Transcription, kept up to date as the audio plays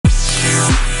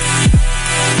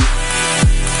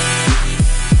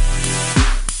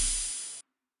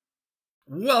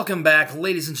Welcome back,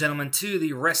 ladies and gentlemen, to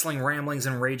the Wrestling Ramblings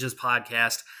and Rages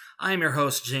podcast. I am your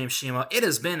host, James Shimo. It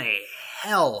has been a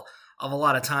hell of a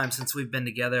lot of time since we've been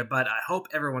together, but I hope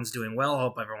everyone's doing well. I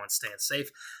hope everyone's staying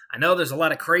safe. I know there's a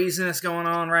lot of craziness going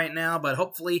on right now, but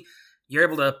hopefully you're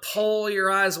able to pull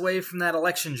your eyes away from that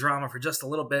election drama for just a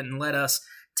little bit and let us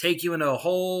take you into a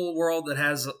whole world that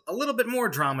has a little bit more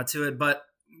drama to it, but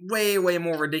way, way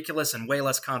more ridiculous and way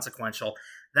less consequential,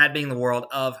 that being the world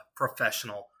of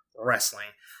professional wrestling.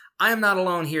 I am not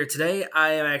alone here today.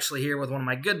 I am actually here with one of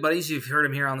my good buddies. You've heard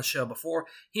him here on the show before.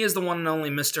 He is the one and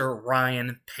only Mr.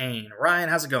 Ryan Payne.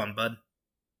 Ryan, how's it going, bud?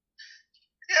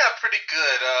 Yeah, pretty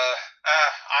good.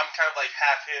 I'm kind of like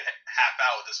half in, half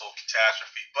out with this whole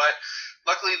catastrophe. But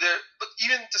luckily,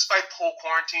 even despite the whole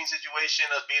quarantine situation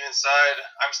of being inside,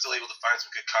 I'm still able to find some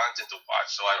good content to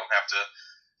watch, so I don't have to,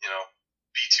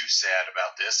 be too sad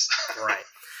about this. Right.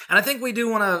 And I think we do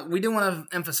want to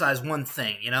emphasize one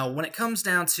thing. When it comes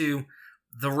down to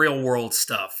the real world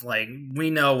stuff, like we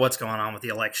know what's going on with the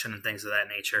election and things of that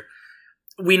nature.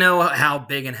 We know how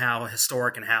big and how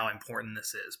historic and how important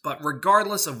this is. But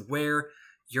regardless of where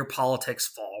your politics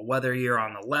fall, whether you're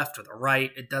on the left or the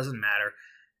right, it doesn't matter.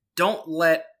 Don't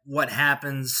let what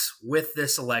happens with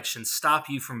this election stop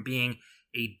you from being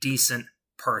a decent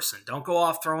person. Don't go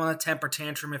off throwing a temper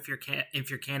tantrum if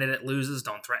your candidate loses.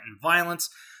 Don't threaten violence.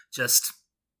 Just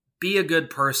be a good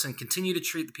person. Continue to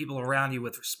treat the people around you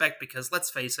with respect, because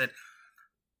let's face it,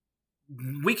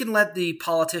 we can let the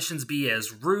politicians be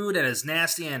as rude and as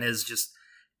nasty and as just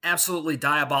absolutely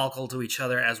diabolical to each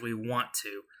other as we want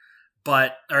to,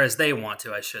 or as they want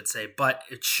to, I should say, but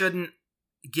it shouldn't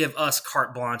give us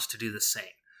carte blanche to do the same.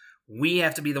 We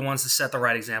have to be the ones to set the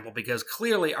right example, because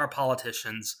clearly our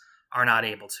politicians are not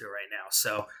able to right now.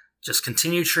 So just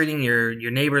continue treating your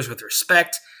neighbors with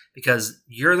respect, because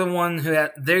they're the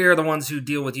ones who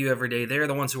deal with you every day. They're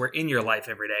the ones who are in your life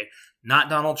every day, not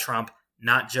Donald Trump,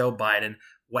 not Joe Biden.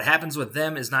 What happens with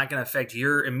them is not going to affect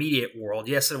your immediate world.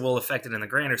 Yes, it will affect it in the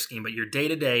grander scheme, but your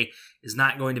day-to-day is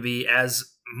not going to be as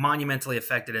monumentally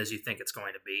affected as you think it's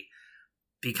going to be.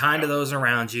 Be kind to those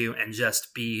around you and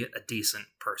just be a decent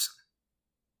person.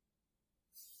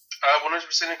 100%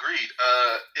 agreed.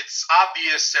 It's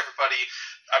obvious, everybody.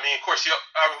 I mean, of course,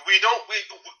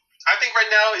 I think right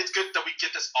now it's good that we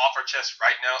get this off our chest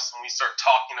right now. So when we start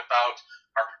talking about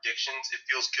our predictions, it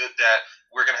feels good that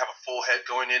we're going to have a full head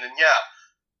going in. And yeah,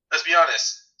 let's be honest,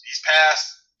 these past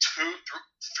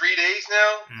 3 days now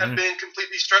have been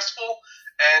completely stressful.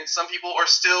 And some people are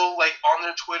still like on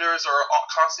their Twitters or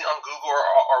constantly on Google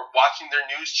or watching their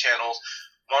news channels,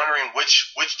 wondering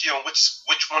which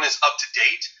one is up to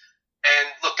date.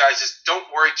 And look, guys, just don't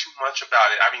worry too much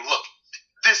about it. I mean, look,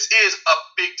 this is a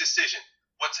big decision.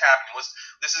 What's happening?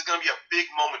 This is going to be a big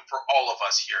moment for all of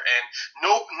us here, and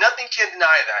nothing can deny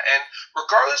that. And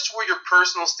regardless to where your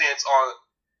personal stance on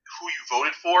who you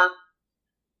voted for,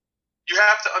 you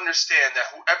have to understand that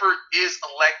whoever is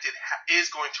elected is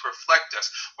going to reflect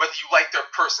us, whether you like their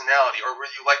personality or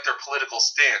whether you like their political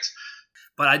stance.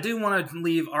 But I do want to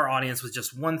leave our audience with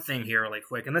just one thing here really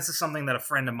quick, and this is something that a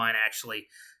friend of mine actually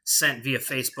sent via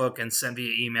Facebook and sent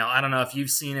via email. I don't know if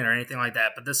you've seen it or anything like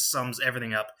that, but this sums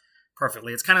everything up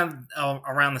perfectly. It's kind of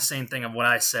around the same thing of what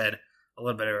I said a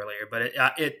little bit earlier, but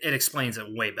it explains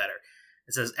it way better.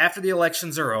 It says, after the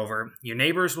elections are over, your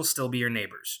neighbors will still be your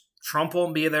neighbors. Trump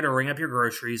won't be there to ring up your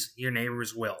groceries. Your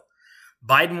neighbors will.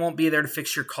 Biden won't be there to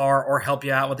fix your car or help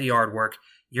you out with the yard work.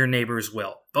 Your neighbors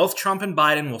will. Both Trump and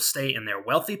Biden will stay in their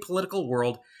wealthy political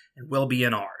world and we'll be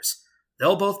in ours.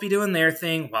 They'll both be doing their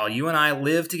thing while you and I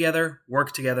live together,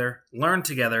 work together, learn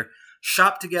together,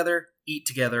 shop together, eat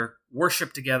together,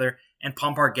 worship together, and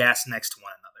pump our gas next to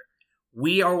one another.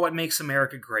 We are what makes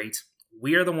America great.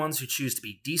 We are the ones who choose to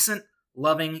be decent,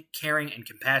 loving, caring, and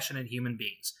compassionate human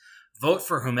beings. Vote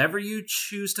for whomever you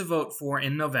choose to vote for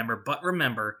in November, but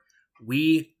remember,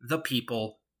 we, the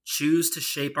people, choose to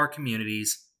shape our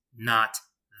communities, not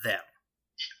them.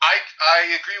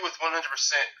 I agree with 100%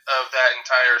 of that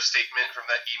entire statement from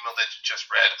that email that you just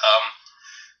read.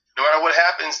 No matter what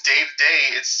happens day to day,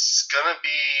 it's going to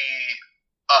be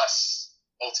us,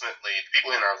 ultimately. The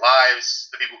people in our lives,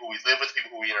 the people who we live with, the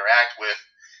people who we interact with.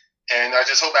 And I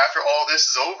just hope after all this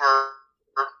is over,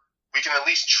 we can at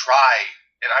least try,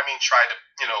 and I mean try to,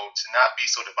 to not be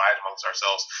so divided amongst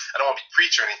ourselves. I don't want to be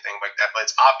preach or anything like that, but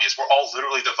it's obvious. We're all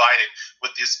literally divided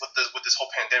with this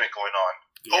whole pandemic going on.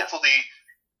 Yeah. Hopefully,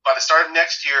 by the start of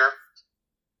next year,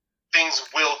 things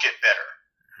will get better.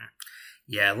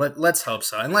 Yeah, let's hope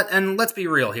so. And let's be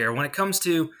real here. When it comes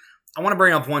to, I want to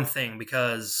bring up one thing,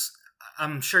 because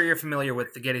I'm sure you're familiar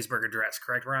with the Gettysburg Address,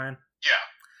 correct, Ryan? Yeah.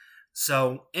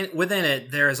 So within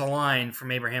it, there is a line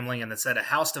from Abraham Lincoln that said, "A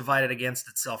house divided against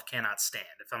itself cannot stand,"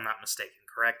 if I'm not mistaken,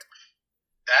 correct?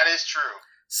 That is true.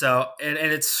 So, and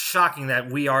it's shocking that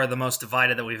we are the most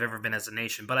divided that we've ever been as a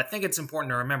nation. But I think it's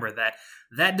important to remember that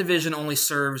that division only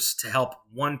serves to help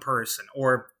one person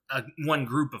or one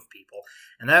group of people.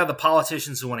 And that are the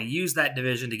politicians who want to use that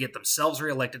division to get themselves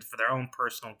reelected for their own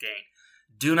personal gain.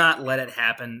 Do not let it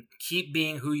happen. Keep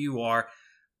being who you are.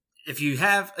 If you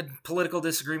have a political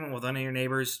disagreement with one of your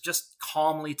neighbors, just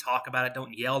calmly talk about it.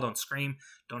 Don't yell, don't scream.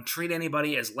 Don't treat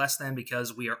anybody as less than,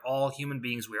 because we are all human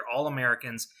beings. We are all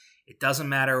Americans. It doesn't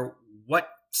matter what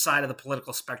side of the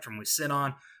political spectrum we sit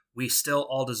on. We still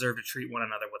all deserve to treat one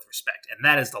another with respect. And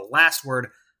that is the last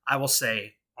word I will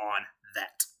say on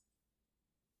that.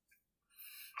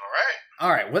 All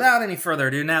right. Without any further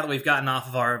ado, now that we've gotten off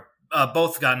of our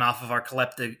both gotten off of our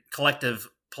collective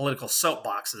political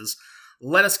soapboxes,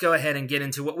 let us go ahead and get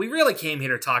into what we really came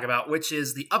here to talk about, which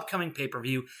is the upcoming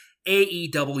pay-per-view,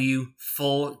 AEW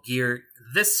Full Gear,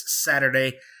 this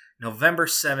Saturday, November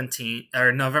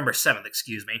 7th,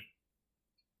 excuse me.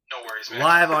 No worries, man.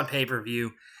 Live on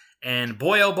pay-per-view. And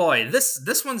boy, oh boy,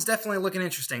 this one's definitely looking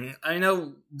interesting. I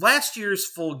know last year's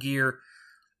Full Gear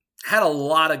had a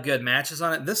lot of good matches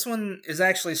on it. This one is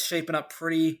actually shaping up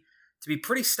to be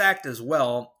pretty stacked as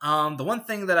well. The one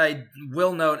thing that I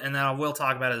will note and that I will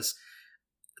talk about is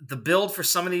the build for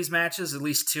some of these matches, at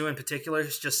least two in particular,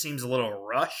 just seems a little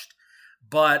rushed.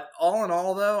 But all in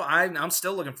all, though, I'm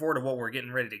still looking forward to what we're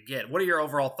getting ready to get. What are your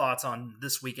overall thoughts on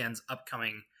this weekend's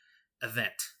upcoming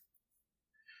event?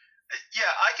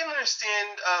 Yeah, I can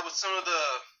understand with some of the...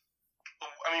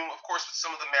 I mean, of course, with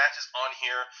some of the matches on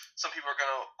here, some people are going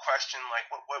to question, like,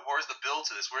 where's the build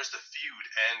to this? Where's the feud?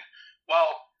 And,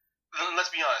 well, let's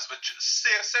be honest, but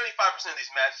 75% of these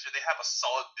matches, they have a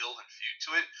solid build and feud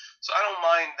to it. So I don't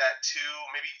mind that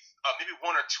maybe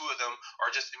one or two of them are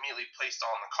just immediately placed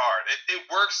on the card. It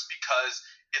works because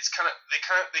it's they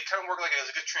kind of work like as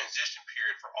a good transition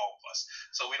period for all of us.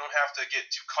 So we don't have to get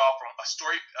too caught from a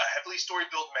heavily story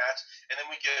build match, and then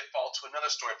we fall to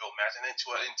another story build match, and then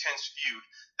to an intense feud.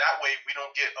 That way we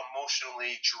don't get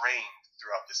emotionally drained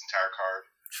throughout this entire card.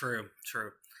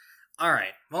 True. All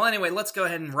right. Well, anyway, let's go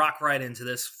ahead and rock right into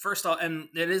this. First off, and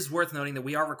it is worth noting that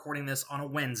we are recording this on a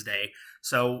Wednesday,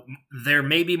 so there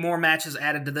may be more matches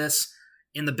added to this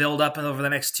in the build-up and over the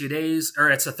next 2 days. Or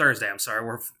it's a Thursday, I'm sorry.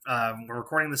 We're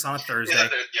recording this on a Thursday.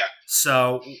 Yeah.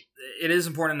 So it is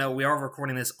important to note we are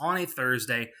recording this on a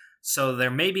Thursday, so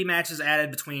there may be matches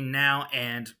added between now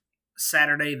and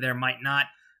Saturday. There might not.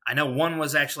 I know one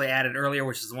was actually added earlier,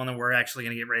 which is the one that we're actually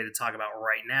going to get ready to talk about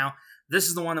right now. This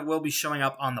is the one that will be showing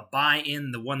up on the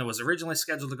buy-in. The one that was originally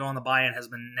scheduled to go on the buy-in has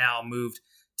been now moved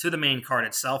to the main card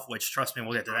itself, which, trust me,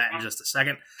 we'll get to that in just a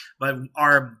second. But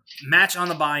our match on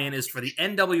the buy-in is for the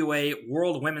NWA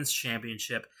World Women's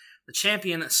Championship. The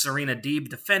champion, Serena Deeb,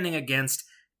 defending against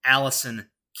Allison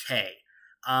Kay.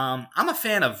 I'm a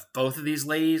fan of both of these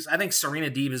ladies. I think Serena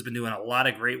Deeb has been doing a lot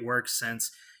of great work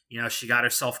since, she got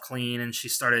herself clean and she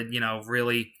started,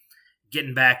 really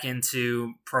getting back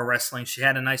into pro wrestling. She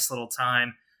had a nice little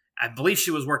time. I believe she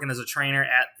was working as a trainer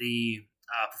at the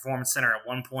Performance Center at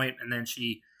one point, and then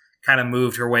she kind of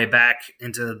moved her way back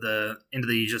into the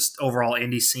just overall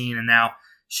indie scene, and now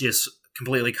she is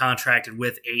completely contracted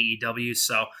with AEW.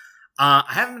 So I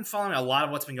haven't been following a lot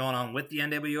of what's been going on with the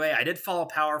NWA. I did follow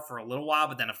Power for a little while,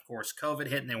 but then, of course, COVID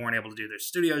hit, and they weren't able to do their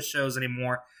studio shows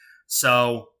anymore.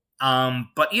 So...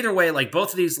 but either way, like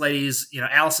both of these ladies,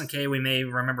 Allison Kay, we may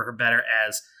remember her better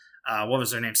as, what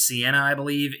was her name? Sienna, I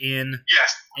believe, in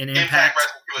Impact.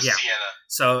 It was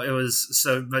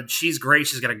Sienna. But she's great.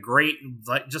 She's got a great,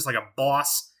 just like a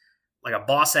boss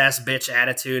ass bitch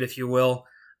attitude, if you will.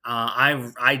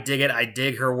 I dig it. I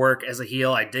dig her work as a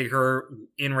heel. I dig her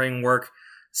in-ring work.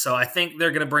 So I think they're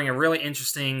going to bring a really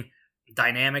interesting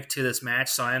dynamic to this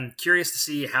match. So I'm curious to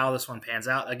see how this one pans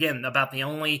out. Again, about the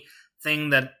only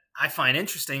thing that I find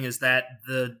interesting is that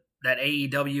that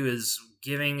AEW is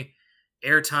giving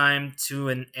airtime to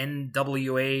an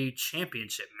NWA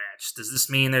championship match. Does this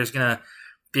mean there's going to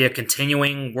be a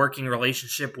continuing working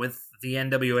relationship with the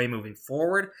NWA moving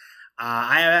forward?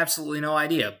 I have absolutely no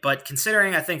idea. But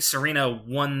considering I think Serena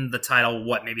won the title,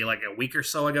 maybe like a week or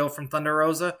so ago from Thunder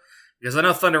Rosa? Because I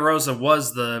know Thunder Rosa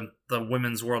was the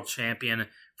women's world champion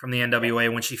from the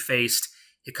NWA when she faced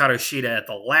Hikaru Shida at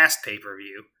the last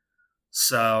pay-per-view.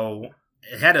 So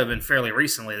it had to have been fairly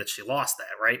recently that she lost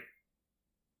that, right?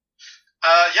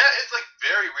 Yeah, it's like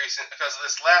very recent because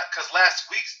last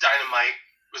week's Dynamite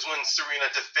was when Serena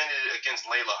defended it against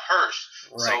Layla Hirsch.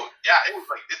 Right. So yeah,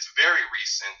 it's very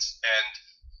recent, and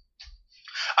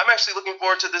I'm actually looking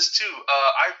forward to this too.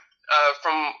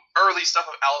 from early stuff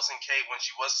of Allison Kay when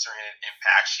she was serving an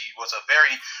Impact, she was a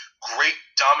very great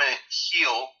dominant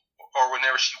heel, or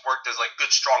whenever she worked as like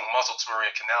good strong muscle to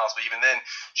Maria Kanellis. But even then,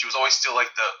 she was always still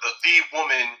like the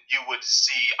woman you would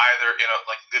see either in a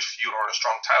like good feud or in a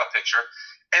strong title picture.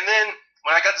 And then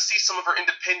when I got to see some of her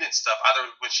independent stuff, either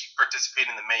when she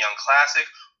participated in the Mae Young Classic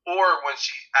or when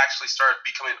she actually started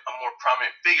becoming a more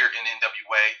prominent figure in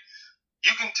NWA,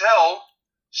 you can tell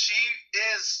she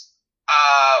is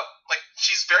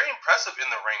she's very impressive in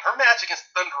the ring. Her match against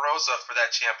Thunder Rosa for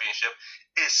that championship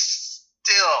is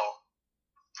still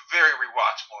very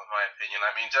rewatchable in my opinion.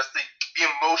 I mean, just the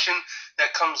emotion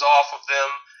that comes off of them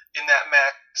in that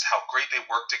match, how great they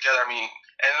work together. I mean,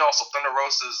 and also Thunder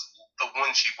Rosa's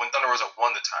when Thunder Rosa won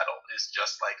the title is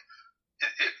just like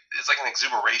it's like an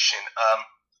exuberation.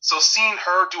 So seeing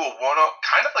her do a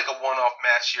kind of like a one-off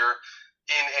match here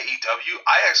in AEW,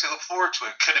 I actually look forward to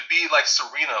it. Could it be like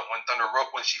Serena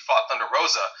when she fought Thunder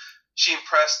Rosa? She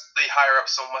impressed the higher up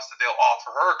so much that they'll offer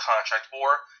her a contract,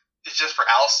 or it's just for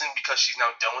Allison because she's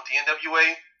now done with the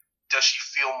NWA? Does she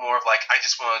feel more of like, I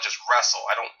just want to just wrestle?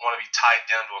 I don't want to be tied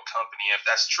down to a company. If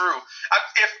that's true,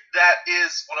 if that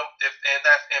guess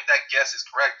is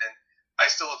correct, then I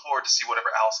still look forward to see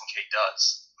whatever Allison Kay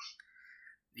does.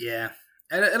 Yeah,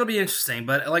 it'll be interesting.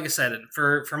 But like I said,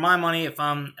 for my money, if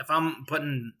I'm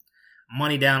putting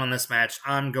money down on this match,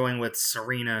 I'm going with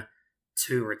Serena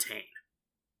to retain.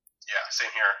 Yeah,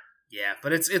 same here. Yeah,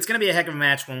 but it's going to be a heck of a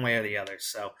match one way or the other.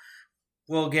 So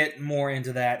we'll get more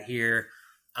into that here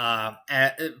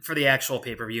for the actual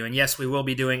pay-per-view. And yes, we will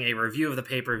be doing a review of the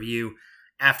pay-per-view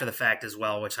after the fact as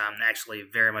well, which I'm actually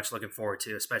very much looking forward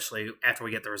to, especially after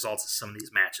we get the results of some of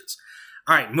these matches.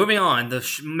 All right, moving on. The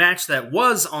match that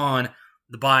was on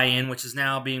the buy-in, which is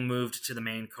now being moved to the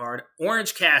main card,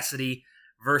 Orange Cassidy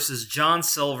versus John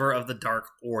Silver of the Dark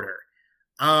Order.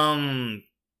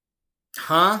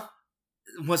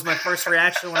 Was my first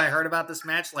reaction when I heard about this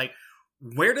match. Like,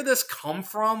 where did this come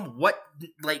from?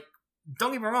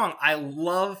 Don't get me wrong, I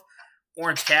love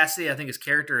Orange Cassidy. I think his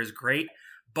character is great,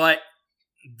 but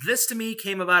this to me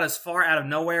came about as far out of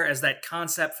nowhere as that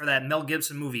concept for that Mel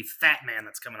Gibson movie Fat Man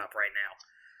that's coming up right now.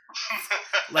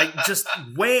 Like, just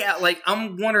way out. Like,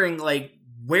 I'm wondering, like,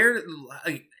 where,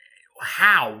 like,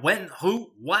 how, when,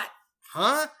 who, what,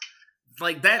 huh?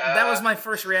 Like, that was my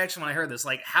first reaction when I heard this.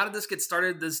 Like, how did this get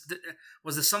started?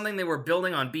 Was this something they were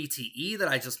building on BTE that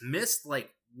I just missed?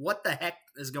 Like, what the heck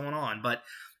is going on? But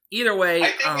either way,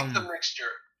 I think it's a mixture.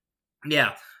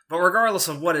 Yeah, but regardless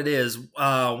of what it is,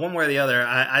 one way or the other,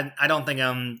 I don't think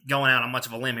I'm going out on much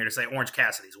of a limb here to say Orange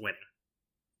Cassidy's winning.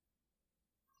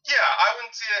 Yeah,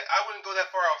 I wouldn't go that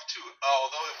far off too.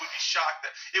 Although it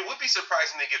would be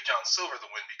surprising they give John Silver the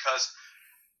win because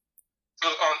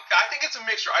I think it's a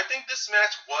mixture. I think this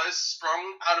match was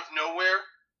sprung out of nowhere,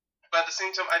 but at the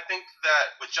same time, I think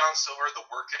that with John Silver, the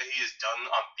work that he has done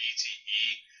on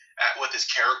BTE with his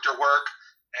character work,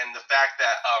 and the fact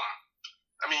that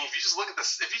I mean, if you just look at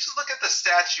the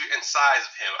statue and size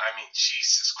of him, I mean,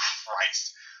 Jesus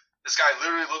Christ. This guy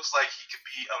literally looks like he could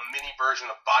be a mini version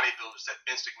of bodybuilders that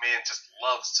Vince McMahon just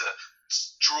loves to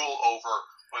drool over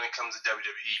when it comes to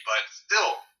WWE. But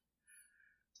still,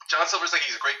 John Silver's like,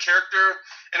 he's a great character,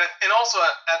 and also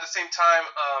at the same time,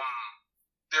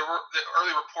 there were the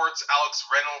early reports Alex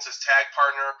Reynolds, his tag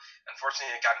partner,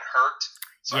 unfortunately had gotten hurt,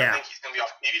 so yeah. I think he's going to be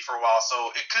off TV for a while.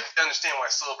 So it could understand why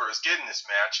Silver is getting this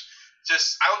match.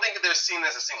 Just, I don't think they're seeing it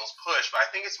as a singles push, but I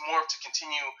think it's more to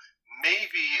continue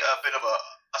maybe a bit of a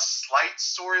slight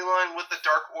storyline with the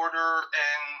Dark Order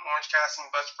and Orange Cassidy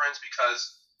and best friends,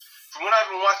 because from what I've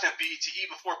been watching at BTE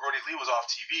before Brody Lee was off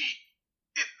TV,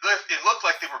 it looked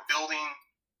like they were building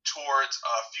towards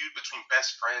a feud between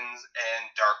best friends and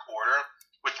Dark Order,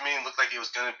 which made it look like it was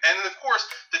going to... And then, of course,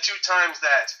 the two times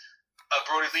that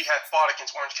Brody Lee had fought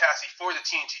against Orange Cassidy for the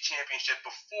TNT Championship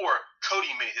before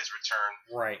Cody made his return.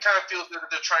 Right. It kind of feels that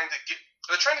they're trying to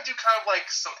do kind of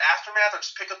like some aftermath, or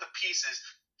just pick up the pieces,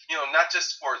 you know, not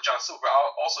just for John Silver, but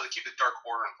also to keep the Dark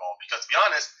Order involved. Because to be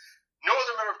honest, no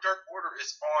other member of Dark Order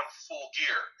is on full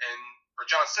gear, and for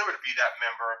John Silver to be that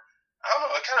member, I don't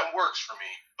know, it kind of works for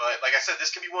me. But like I said,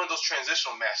 this could be one of those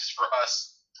transitional matches for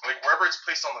us. Like, wherever it's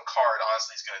placed on the card,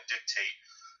 honestly, is going to dictate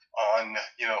on,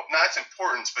 you know, not its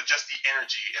importance, but just the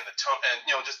energy and the tone, and,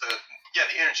 you know, just the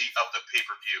energy of the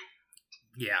pay-per-view.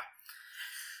 Yeah.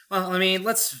 Well, I mean,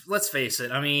 let's face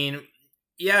it. I mean,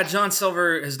 yeah, John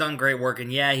Silver has done great work,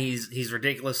 and yeah, he's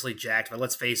ridiculously jacked. But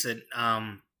let's face it,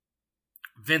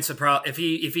 Vince would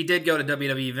probably, if he did go to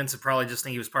WWE, Vince would probably just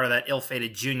think he was part of that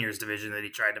ill-fated juniors division that he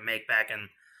tried to make back in,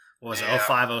 what was it,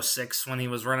 05, 06 when he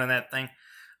was running that thing.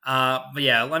 But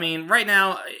yeah, I mean, right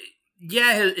now,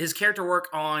 yeah, his character work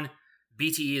on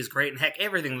BTE is great, and heck,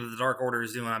 everything that the Dark Order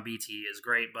is doing on BTE is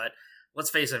great. But let's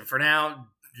face it, for now,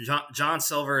 John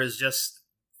Silver is just,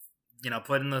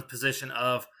 put in the position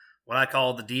of what I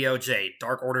call the DOJ,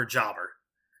 Dark Order Jobber.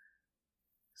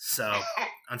 So,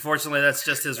 unfortunately, that's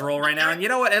just his role right now. And you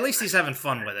know what? At least he's having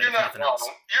fun with it. You're not wrong. Else.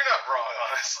 You're not wrong,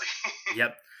 honestly.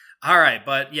 Yep. All right,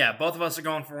 but yeah, both of us are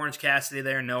going for Orange Cassidy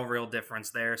there. No real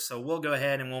difference there. So we'll go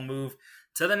ahead and we'll move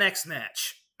to the next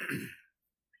match.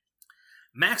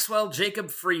 Maxwell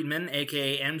Jacob Friedman,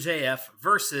 a.k.a. MJF,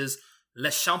 versus Le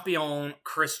Champion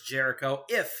Chris Jericho.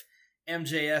 If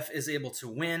MJF is able to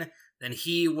win, then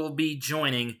he will be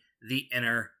joining the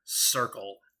Inner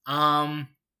Circle. I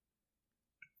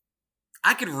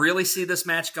could really see this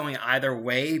match going either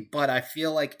way, but I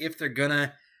feel like if they're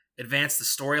gonna advance the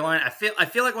storyline, I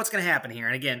feel like what's gonna happen here,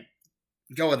 and again,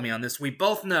 go with me on this. We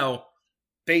both know,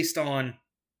 based on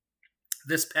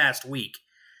this past week,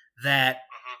 that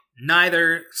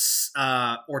neither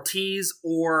Ortiz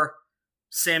or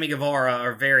Sammy Guevara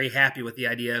are very happy with the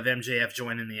idea of MJF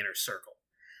joining the Inner Circle.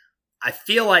 I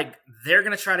feel like they're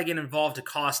gonna try to get involved to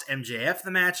cost MJF the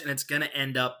match, and it's gonna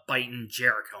end up biting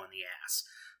Jericho in the ass.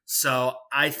 So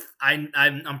I'm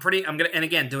gonna, and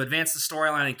again, to advance the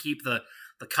storyline and keep the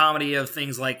comedy of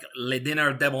things like Le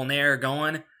Dîner Debonair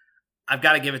going, I've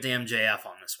got to give it to MJF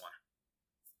on this one.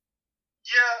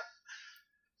 Yeah,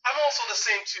 I'm also the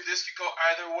same too. This could go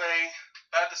either way,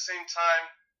 but at the same time,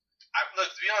 look,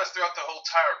 to be honest, throughout the whole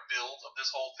entire build of this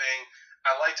whole thing,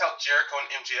 I liked how Jericho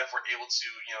and MJF were able to,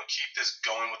 keep this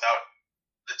going without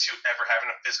the two ever having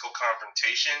a physical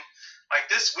confrontation. Like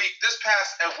this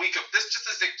past week of this, just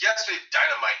as yesterday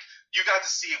Dynamite, you got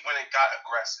to see when it got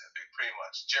aggressive, pretty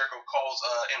much. Jericho calls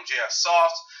MJF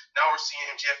soft. Now we're seeing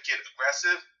MJF get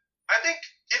aggressive. I think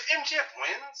if MJF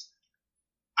wins,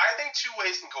 I think two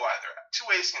ways can come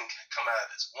out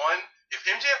of this. One, if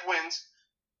MJF wins,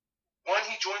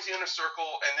 he joins the Inner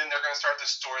Circle, and then they're going to start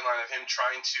this storyline of him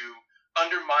trying to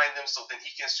undermine them so then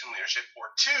he can assume leadership.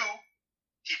 Or two,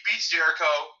 he beats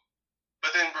Jericho,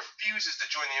 but then refuses to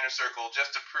join the Inner Circle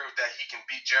just to prove that he can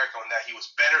beat Jericho and that he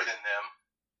was better than them.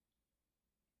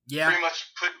 Yeah. Pretty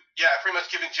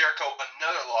much giving Jericho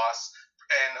another loss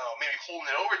and maybe holding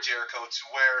it over Jericho to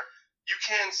where you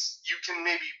can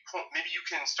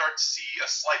start to see a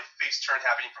slight face turn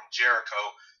happening from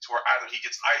Jericho to where either he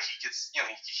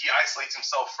isolates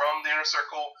himself from the Inner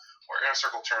Circle or Inner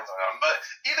Circle turns on him. But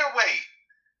either way,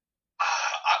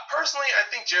 personally, I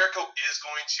think Jericho is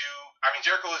going to. I mean,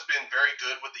 Jericho has been very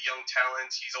good with the young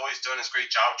talent. He's always done his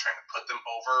great job trying to put them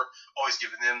over, always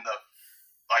giving them the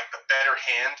better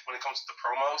hand when it comes to the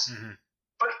promos. Mm-hmm.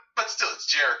 But still, it's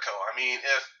Jericho. I mean,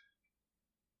 if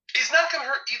he's not going to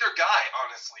hurt either guy,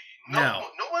 honestly.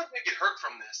 No one's going to get hurt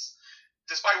from this,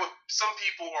 despite what some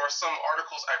people or some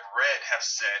articles I've read have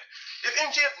said. If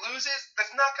MJF loses,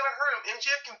 that's not going to hurt him.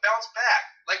 MJF can bounce back.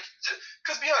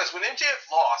 Because be honest, when MJF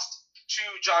lost to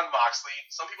Jon Moxley,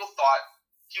 some people thought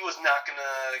he was not going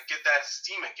to get that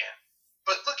steam again.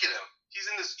 But look at him. He's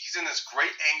in this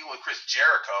great angle with Chris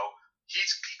Jericho. He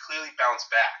clearly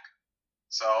bounced back.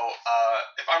 So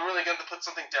if I'm really going to put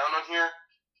something down on here,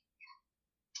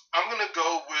 I'm going to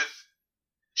go with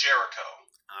Jericho.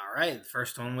 All right, the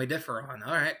first one we differ on.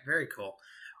 All right, very cool.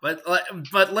 But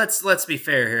let's be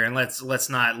fair here, and let's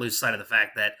not lose sight of the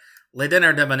fact that Le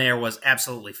Dîner Debonair was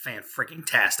absolutely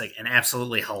fan-freaking-tastic and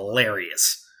absolutely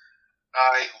hilarious.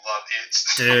 I love it.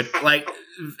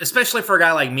 Dude, especially for a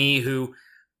guy like me who,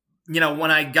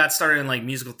 when I got started in,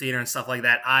 musical theater and stuff like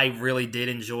that, I really did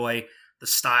enjoy the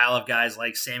style of guys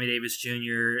like Sammy Davis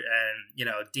Jr. and,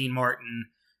 Dean Martin,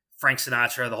 Frank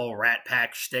Sinatra, the whole Rat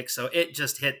Pack shtick. So it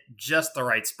just hit just the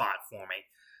right spot for me.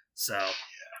 So,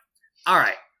 yeah. All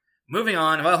right. Moving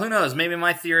on. Well, who knows? Maybe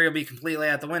my theory will be completely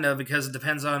out the window because it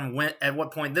depends on at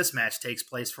what point this match takes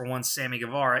place for one Sammy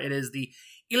Guevara. It is the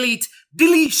Elite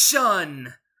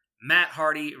Deletion. Matt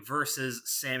Hardy versus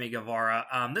Sammy Guevara.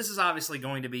 This is obviously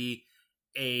going to be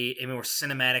a more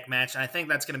cinematic match, and I think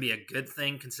that's going to be a good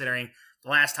thing considering the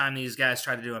last time these guys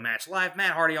tried to do a match live,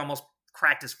 Matt Hardy almost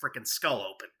cracked his freaking skull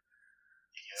open.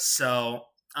 Yep. So,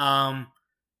 and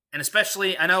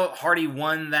especially, I know Hardy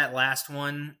won that last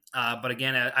one, but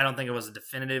again, I don't think it was a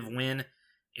definitive win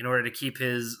in order to keep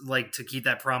keep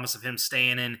that promise of him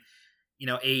staying in,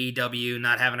 AEW,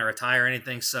 not having to retire or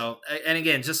anything. So, and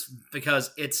again, just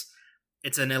because it's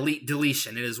an Elite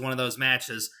Deletion, it is one of those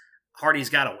matches, Hardy's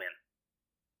got to win.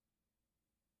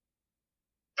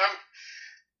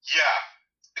 Yeah,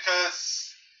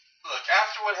 because, look,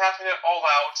 after what happened at All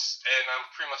Out, and I'm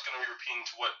pretty much going to be repeating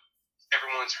to what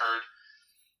everyone's heard,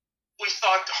 we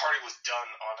thought Hardy was done,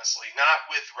 honestly. Not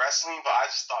with wrestling, but I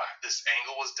just thought this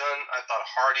angle was done. I thought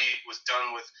Hardy was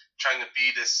done with trying to be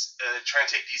this, trying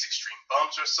to take these extreme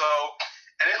bumps or so.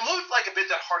 And it looked like a bit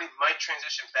that Hardy might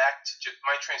transition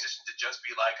to just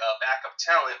be like a backup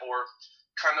talent or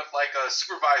kind of like a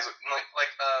supervisor,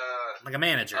 like a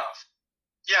manager.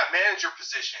 Manager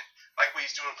position, like what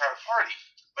he's doing in Private Party.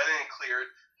 But then it cleared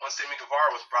once Sammy Guevara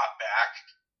was brought back.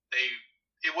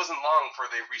 It wasn't long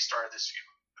before they restarted this feud.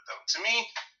 To me,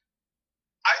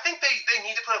 I think they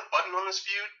need to put a button on this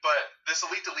feud, but this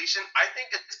Elite Deletion, I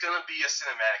think it's going to be a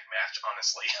cinematic match,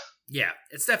 honestly. Yeah,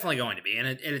 it's definitely going to be, and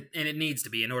it needs to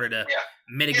be in order to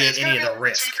mitigate any of the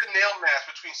risk. It's a tooth-and-nail match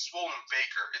between Swole and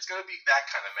Baker. It's going to be that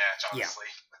kind of match, honestly.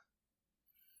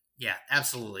 Yeah,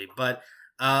 absolutely. But,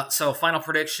 so final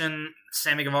prediction,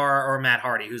 Sammy Guevara or Matt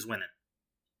Hardy, who's winning?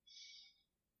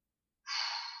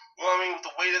 Well, I mean, with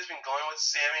the way that's been going with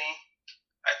Sammy,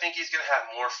 I think he's going to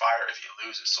have more fire if he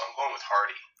loses, so I'm going with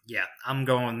Hardy. Yeah, I'm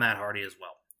going with Matt Hardy as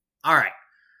well. All right.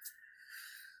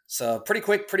 So, pretty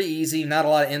quick, pretty easy. Not a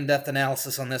lot of in-depth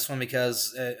analysis on this one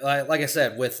because, like I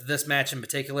said, with this match in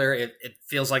particular, it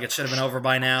feels like it should have been over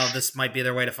by now. This might be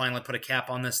their way to finally put a cap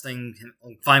on this thing,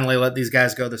 finally let these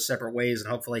guys go their separate ways, and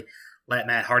hopefully let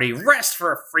Matt Hardy rest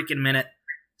for a freaking minute.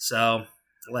 So,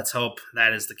 let's hope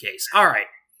that is the case. All right.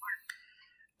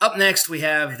 Up next, we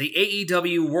have the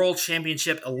AEW World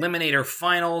Championship Eliminator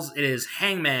Finals. It is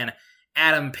Hangman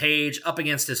Adam Page up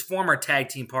against his former tag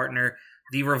team partner,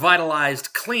 the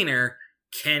revitalized cleaner,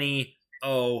 Kenny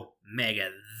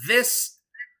Omega. This,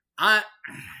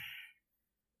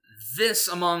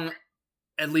 among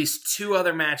at least two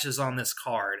other matches on this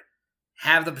card,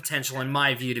 have the potential, in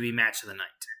my view, to be match of the night.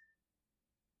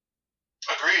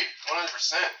 Agreed,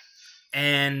 100%.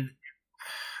 And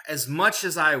as much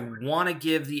as I want to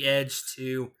give the edge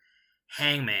to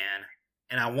Hangman,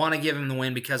 and I want to give him the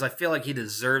win because I feel like he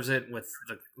deserves it with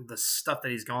the stuff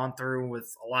that he's gone through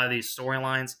with a lot of these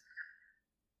storylines,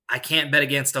 I can't bet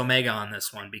against Omega on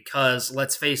this one because,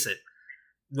 let's face it,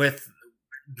 with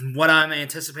what I'm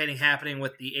anticipating happening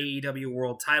with the AEW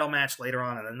World title match later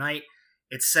on in the night,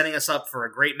 it's setting us up for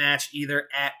a great match either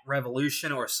at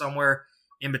Revolution or somewhere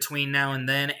in between now and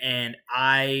then, and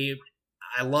I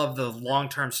love the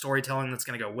long-term storytelling that's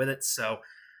going to go with it. So,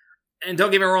 and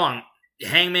don't get me wrong,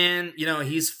 Hangman,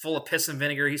 he's full of piss and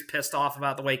vinegar. He's pissed off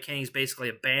about the way Kenny's basically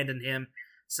abandoned him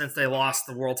since they lost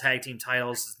the World Tag Team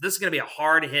titles. This is going to be a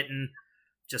hard-hitting,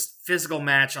 just physical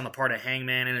match on the part of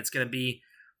Hangman, and it's going to be,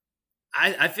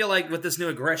 I feel like with this new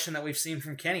aggression that we've seen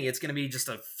from Kenny, it's going to be just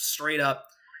a straight-up,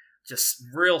 just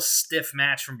real stiff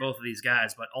match from both of these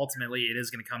guys, but ultimately it is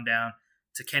going to come down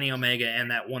to Kenny Omega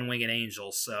and that one-winged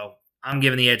angel, so I'm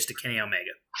giving the edge to Kenny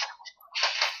Omega.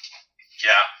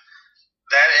 Yeah,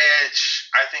 that edge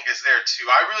I think is there too.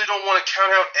 I really don't want to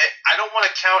count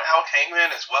out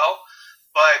Hangman as well,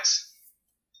 but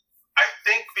I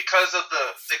think because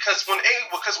when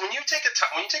you take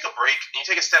a break and you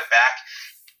take a step back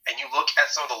and you look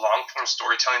at some of the long-term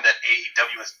storytelling that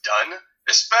AEW has done,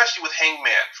 especially with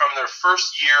Hangman from their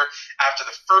first year after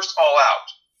the first All Out,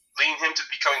 leading him to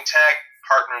becoming tag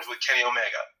partners with Kenny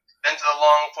Omega. Then to the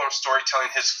long-form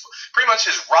storytelling, pretty much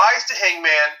his rise to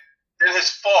Hangman, then his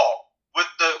fall with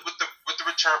the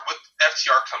return with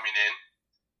FTR coming in.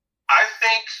 I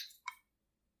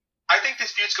think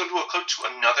this feud's going to go to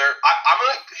another.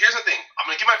 Here's the thing. I'm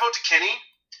gonna give my vote to Kenny,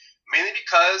 mainly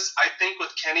because I think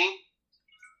with Kenny,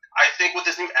 with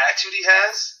this new attitude he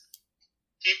has,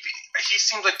 he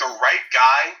seems like the right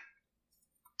guy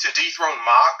to dethrone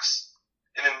Mox,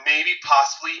 and then maybe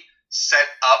possibly set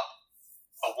up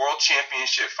a world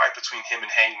championship fight between him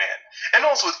and Hangman. And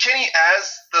also with Kenny as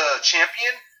the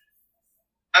champion,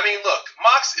 I mean, look,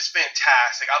 Mox is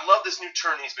fantastic. I love this new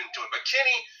turn he's been doing. But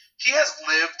Kenny, he has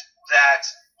lived that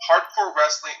hardcore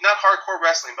wrestling, not hardcore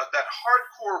wrestling, but that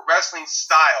hardcore wrestling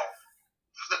style,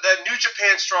 that New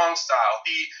Japan strong style,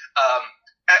 the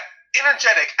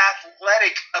energetic,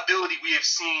 athletic ability we have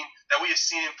seen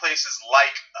in places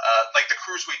like the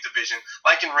Cruiserweight division,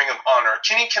 like in Ring of Honor.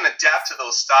 Kenny can adapt to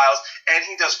those styles, and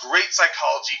he does great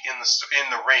psychology in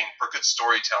the ring for good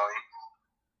storytelling.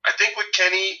 I think with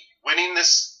Kenny winning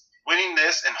this,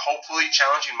 and hopefully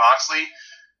challenging Moxley,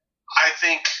 I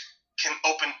think can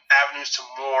open avenues to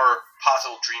more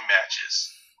possible dream matches.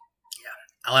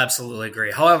 I'll absolutely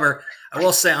agree. However, I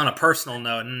will say on a personal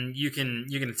note, and you can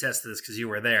attest to this because you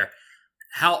were there,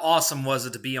 how awesome was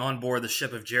it to be on board the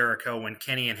ship of Jericho when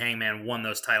Kenny and Hangman won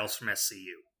those titles from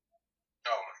SCU?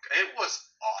 Oh my God, it was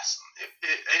awesome.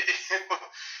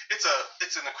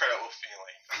 It's an incredible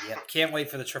feeling. Yeah, can't wait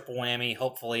for the triple whammy.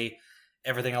 Hopefully,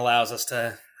 everything allows us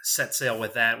to set sail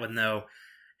with that with no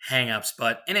hang-ups.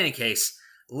 But in any case,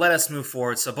 let us move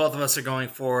forward. So both of us are going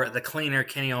for the cleaner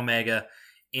Kenny Omega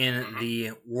in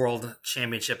the World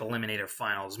Championship Eliminator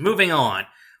Finals. Moving on,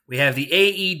 we have the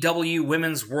AEW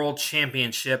Women's World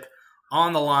Championship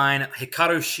on the line.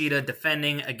 Hikaru Shida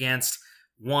defending against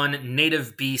one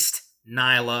native beast,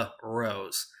 Nyla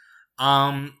Rose.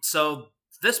 So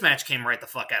this match came right the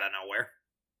fuck out of nowhere.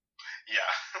 Yeah.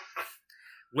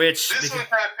 This one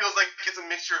kind of feels like it's a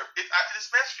mixture of... this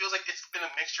match feels like it's been a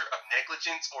mixture of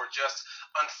negligence or just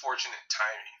unfortunate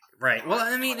timing. Right. Well,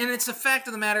 I mean, and it's a fact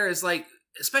of the matter is, like,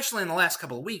 especially in the last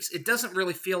couple of weeks, it doesn't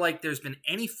really feel like there's been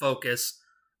any focus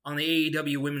on the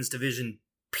AEW women's division,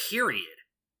 period.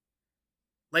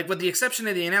 Like, with the exception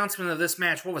of the announcement of this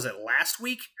match, what was it, last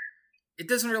week? It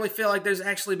doesn't really feel like there's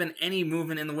actually been any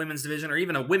movement in the women's division or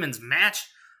even a women's match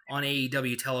on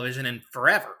AEW television in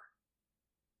forever.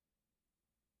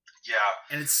 Yeah.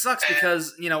 And it sucks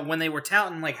because, you know, when they were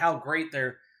touting, like, how great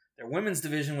their women's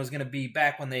division was going to be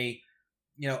back when they,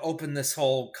 you know, opened this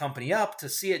whole company up, to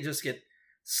see it just get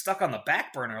stuck on the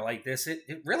back burner like this, it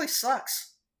really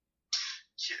sucks.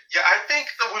 Yeah, I think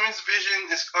the women's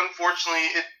division is, unfortunately,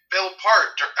 it fell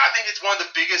apart. I think it's one of the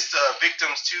biggest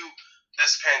victims to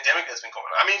this pandemic that's been going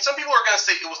on. I mean, some people are going to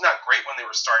say it was not great when they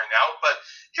were starting out, but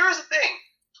here's the thing.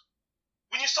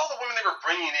 When you saw the women they were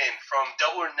bringing in from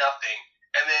Double or Nothing,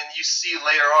 and then you see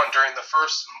later on during the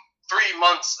first 3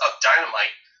 months of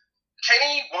Dynamite,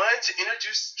 Kenny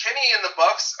and the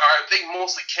Bucks, or I think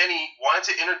mostly Kenny, wanted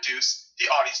to introduce the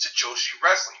audience to Joshi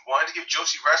Wrestling. Wanted to give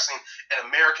Joshi Wrestling an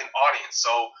American audience.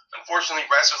 So, unfortunately,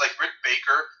 wrestlers like Britt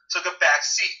Baker took a back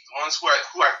seat. The ones who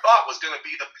I thought was going to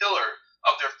be the pillar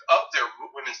of their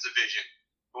women's division.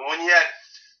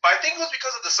 But I think it was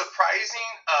because of the surprising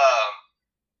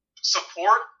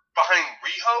support behind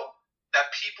Riho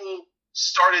that people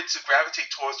started to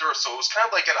gravitate towards her. So it was kind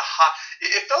of like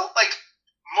it felt like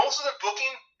most of the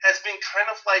booking has been kind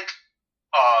of like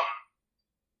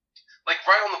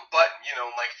right on the button, you know,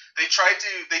 like they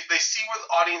see where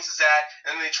the audience is at,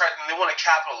 and they want to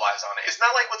capitalize on it. It's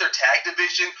not like with their tag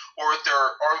division or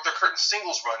their current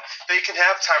singles run, they can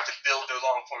have time to build their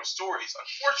long form stories.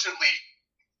 Unfortunately,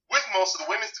 with most of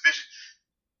the women's division,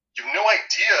 you have no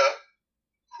idea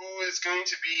who is going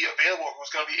to be available,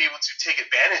 who's going to be able to take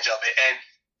advantage of it. And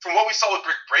from what we saw with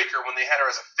Britt Baker when they had her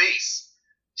as a face,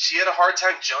 she had a hard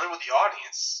time gelling with the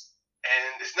audience.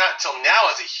 And it's not until now,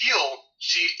 as a heel,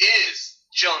 she is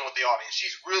gelling with the audience.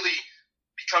 She's really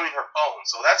becoming her own.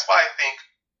 So that's why I think,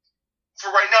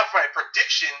 for right now, for my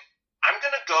prediction, I'm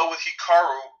going to go with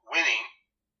Hikaru winning,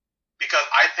 because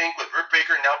I think with Britt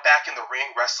Baker now back in the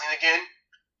ring wrestling again,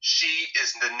 she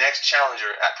is the next challenger.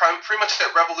 Pretty much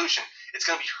at Revolution, it's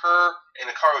going to be her and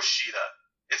Hikaru Shida.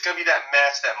 It's going to be that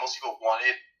match that most people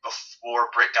wanted before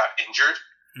Britt got injured.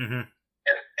 Mm-hmm.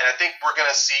 And I think we're going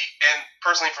to see, and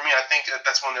personally for me, I think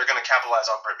that's when they're going to capitalize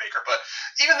on Britt Baker. But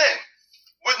even then,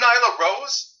 with Nyla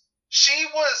Rose, she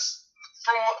was,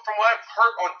 from what I've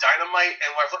heard on Dynamite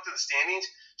and what I've looked at the standings,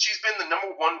 she's been the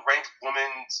number one ranked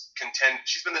women's contender.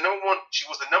 She was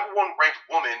the number one ranked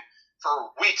woman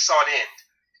for weeks on end.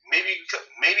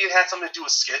 Maybe it had something to do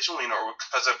with scheduling or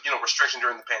because of, you know, restriction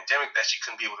during the pandemic that she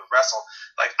couldn't be able to wrestle.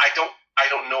 Like, I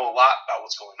don't know a lot about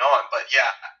what's going on, but yeah,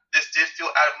 this did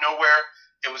feel out of nowhere.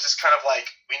 It was just kind of like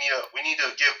we need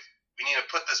to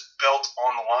put this belt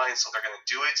on the line, so they're going to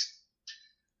do it.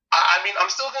 I mean,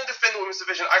 I'm still going to defend the women's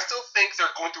division. I still think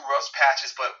they're going through rough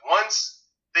patches, but once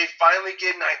they finally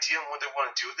get an idea on what they want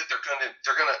to do with it, they're going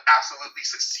to absolutely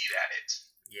succeed at it.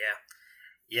 Yeah.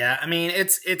 Yeah, I mean,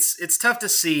 it's tough to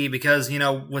see because, you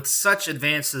know, with such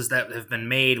advances that have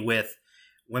been made with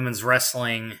women's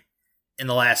wrestling in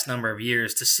the last number of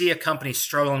years, to see a company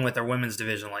struggling with their women's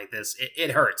division like this,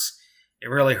 it hurts.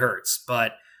 It really hurts.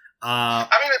 But I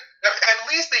mean, at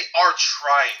least they are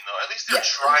trying, though. At least they're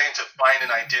trying to find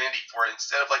an identity for it,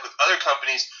 instead of like with other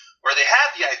companies where they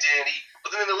have the identity,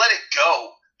 but then they let it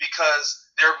go because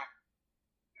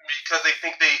they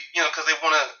think because they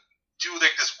want to do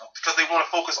like this, because they want to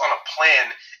focus on a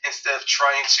plan instead of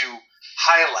trying to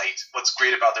highlight what's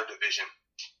great about their division.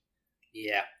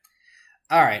 Yeah.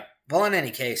 All right. Well, in any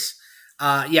case,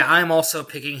 I'm also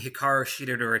picking Hikaru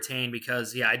Shida to retain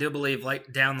because, I do believe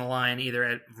like down the line, either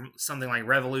at something like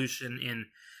Revolution in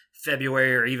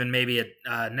February or even maybe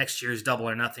at next year's Double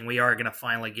or Nothing, we are going to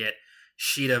finally get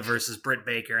Shida versus Britt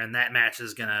Baker, and that match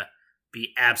is going to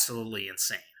be absolutely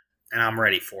insane, and I'm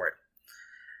ready for it.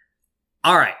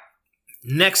 All right.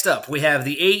 Next up, we have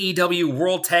the AEW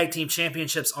World Tag Team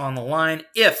Championships on the line.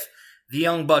 If the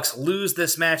Young Bucks lose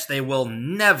this match, they will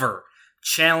never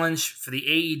challenge for the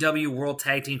AEW World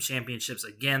Tag Team Championships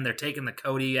again. They're taking the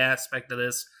Cody aspect of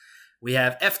this. we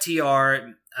have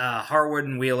FTR, Harwood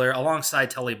and Wheeler, alongside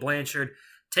Tully Blanchard,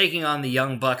 taking on the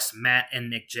Young Bucks, Matt and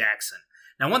Nick Jackson.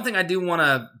 Now, one thing I do want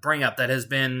to bring up that has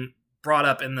been brought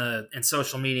up in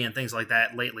social media and things like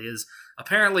that lately is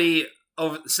apparently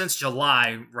since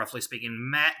July, roughly speaking,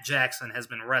 Matt Jackson has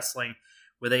been wrestling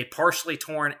with a partially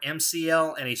torn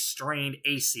MCL and a strained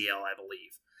ACL, I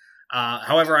believe.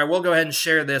 However, I will go ahead and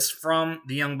share this from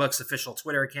the Young Bucks official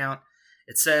Twitter account.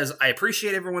 It says, I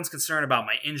appreciate everyone's concern about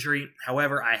my injury.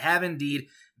 However, I have indeed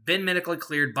been medically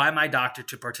cleared by my doctor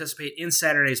to participate in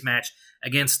Saturday's match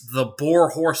against the Boar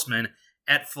Horsemen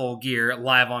at Full Gear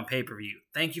live on pay-per-view.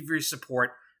 Thank you for your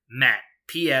support, Matt.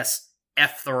 P.S.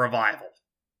 F the Revival.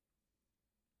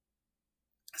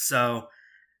 So,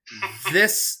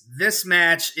 this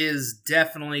match is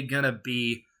definitely going to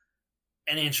be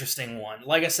an interesting one.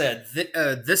 Like I said,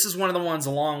 this is one of the ones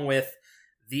along with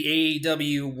the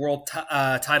AEW World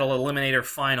Title Eliminator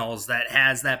Finals that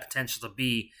has that potential to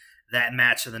be that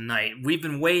match of the night. We've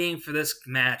been waiting for this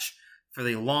match for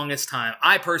the longest time.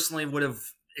 I personally would have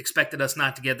expected us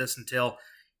not to get this until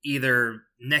either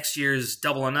next year's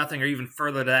Double or Nothing or even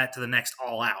further to that to the next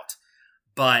All Out.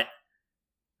 But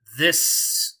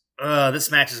this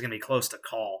match is going to be close to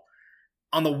call.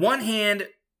 On the one hand,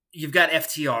 you've got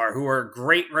FTR, who are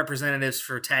great representatives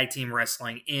for tag team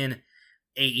wrestling in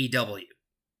AEW.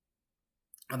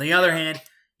 On the other hand,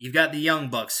 you've got the Young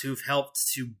Bucks, who've helped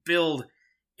to build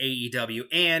AEW,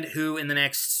 and who in the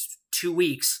next 2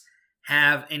 weeks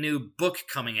have a new book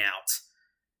coming out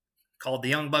called The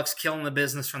Young Bucks Killing the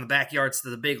Business from the Backyards to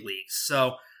the Big Leagues.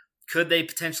 So, could they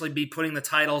potentially be putting the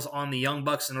titles on the Young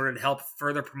Bucks in order to help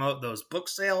further promote those book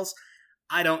sales?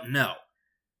 I don't know.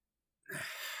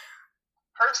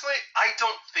 Personally, I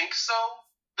don't think so.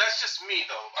 That's just me,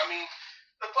 though. I mean,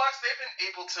 the Bucks, they've been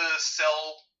able to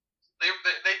sell their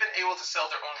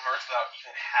own merch without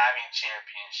even having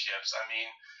championships. I mean,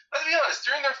 let's be honest.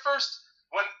 During the first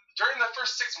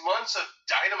 6 months of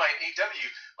Dynamite AEW,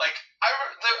 like I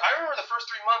remember the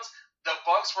first 3 months, the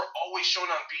Bucks were always shown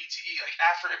on BTE. Like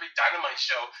after every Dynamite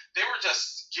show, they were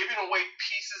just giving away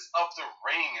pieces of the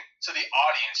ring to the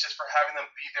audience just for having them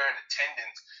be there in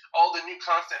attendance. All the new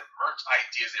constant merch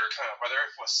ideas they were coming up, whether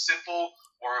it was simple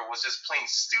or it was just plain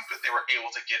stupid, they were able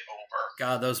to get over.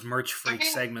 God, those merch freak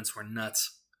segments were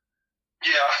nuts.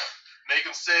 Yeah, make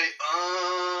them say,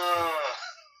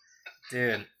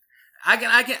 Dude,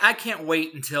 I can't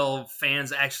wait until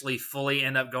fans actually fully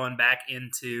end up going back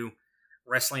into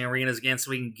wrestling arenas again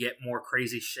so we can get more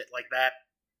crazy shit like that.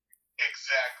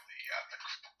 Exactly, yeah.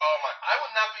 Oh my, I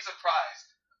would not be surprised.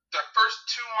 The first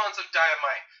 2 months of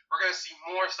Dynamite, we're going to see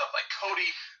more stuff like Cody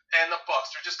and the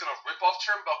Bucks. They're just going to rip off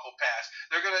turnbuckle pads.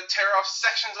 They're going to tear off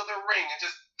sections of the ring and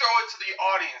just throw it to the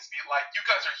audience. Be like, you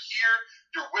guys are here.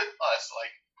 You're with us.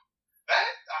 Like, that,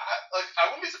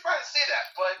 I wouldn't be surprised to say that.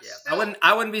 But yeah, still,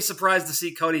 I wouldn't be surprised to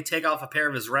see Cody take off a pair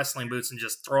of his wrestling boots and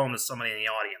just throw them to somebody in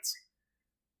the audience.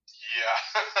 Yeah.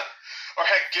 Or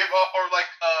heck, give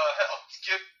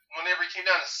whenever he came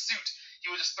down in a suit, he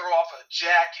would just throw off a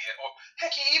jacket. Or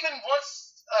heck, he even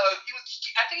once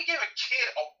I think he gave a kid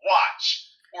a watch.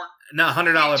 Or no,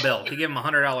 $100 bill. He gave him a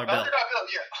 $100 bill. $100 bill,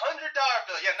 yeah, $100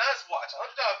 bill, yeah, not his watch,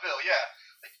 $100 bill, yeah.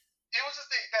 Like, it was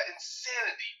just that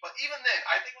insanity. But even then,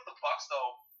 I think with the Bucks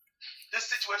though,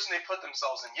 this situation they put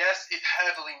themselves in, yes, it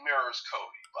heavily mirrors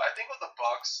Cody. But I think with the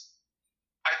Bucks,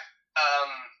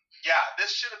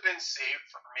 this should have been saved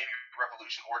for maybe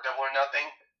Revolution or Double or Nothing.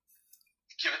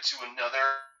 Give it to another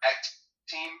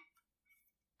team.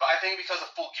 But I think because of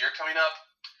Full Gear coming up,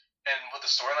 and with the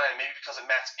storyline, and maybe because of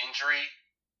Matt's injury,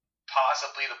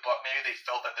 possibly maybe they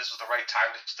felt that this was the right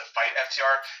time to fight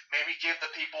FTR. Maybe give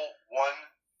the people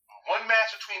one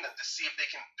match between them to see if they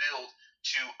can build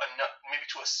to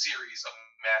a series of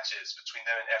matches between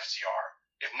them and FTR.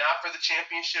 If not for the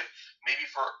championship, maybe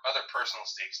for other personal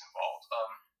stakes involved.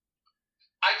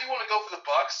 I do want to go for the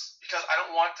Bucks because I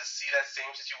don't want to see that same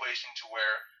situation to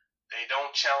where they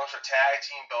don't challenge for tag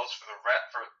team belts for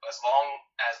as long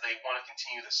as they want to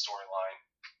continue the storyline.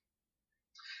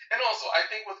 And also, I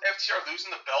think with FTR losing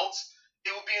the belts,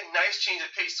 it would be a nice change of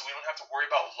pace so we don't have to worry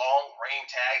about long reign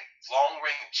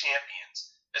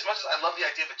champions. As much as I love the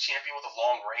idea of a champion with a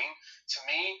long reign, to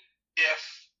me,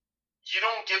 if you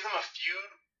don't give them a feud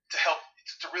to help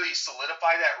to really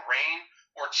solidify that reign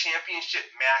or championship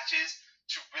matches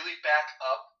to really back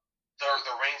up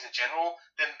the reigns in general,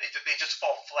 then they just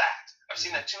fall flat. I've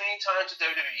seen that too many times with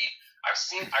WWE. I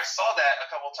saw that a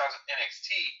couple of times with NXT,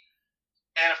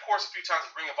 and of course a few times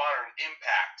with Ring of Honor and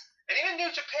Impact, and even New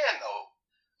Japan though.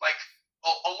 Like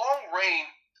a long reign,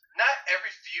 not every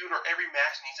feud or every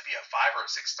match needs to be a 5 or a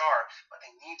 6 star, but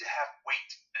they need to have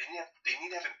weight. They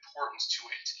need to have importance to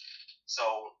it. So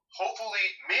hopefully,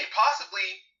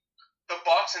 possibly, the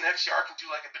Bucks and FTR can do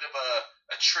like a bit of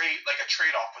a trade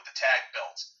off with the tag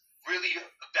belts. Really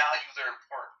value their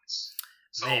importance.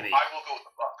 So Maybe. I will go with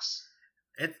the Bucks.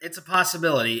 It's a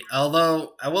possibility.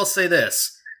 Although I will say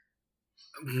this.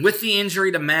 With the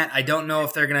injury to Matt, I don't know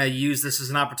if they're going to use this as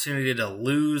an opportunity to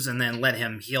lose and then let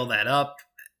him heal that up.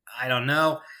 I don't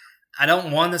know. I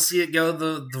don't want to see it go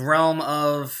the realm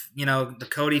of, the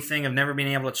Cody thing of never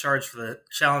being able to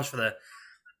challenge for the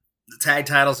tag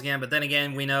titles again. But then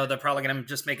again, we know they're probably going to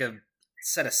just make a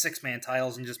set of 6-man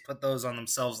titles and just put those on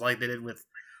themselves like they did with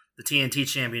the TNT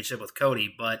Championship with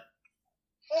Cody. But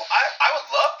well, I would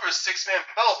love for 6-man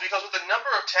belts because with the number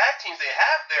of tag teams they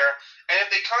have there, and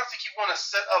if they constantly keep wanting to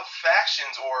set up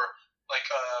factions or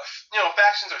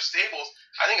factions or stables,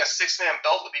 I think a 6-man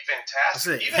belt would be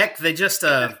fantastic. Heck, they just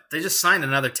signed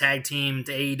another tag team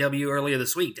to AEW earlier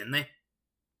this week, didn't they?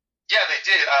 Yeah, they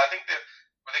did. I think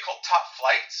were they called Top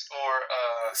Flights or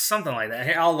something like that.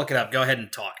 Hey, I'll look it up. Go ahead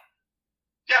and talk.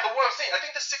 Yeah, but what I'm saying, I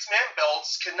think the 6-man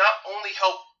belts can not only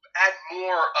help add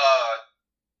more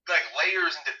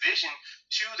layers and division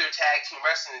to their tag team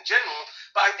wrestling in general,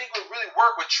 but I think it would really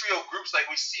work with trio groups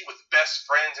like we see with Best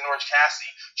Friends in Orange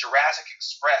Cassidy, Jurassic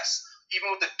Express,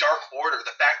 even with the Dark Order.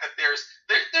 The fact that there's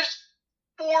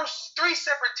 3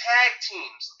 separate tag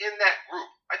teams in that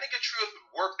group. I think a trio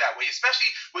would work that way,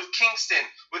 especially with Kingston,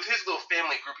 with his little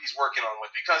family group he's working on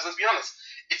with. Because let's be honest,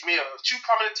 it's made up of 2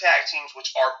 prominent tag teams,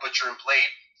 which are Butcher and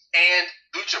Blade and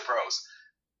Lucha Bros.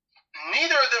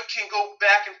 Neither of them can go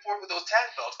back and forth with those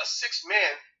tag belts. A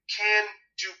 6-man can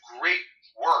do great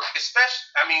work,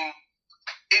 especially.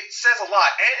 It says a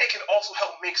lot, and it can also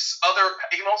help It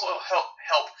can also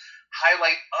help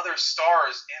highlight other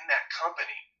stars in that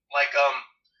company. Like,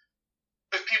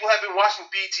 if people have been watching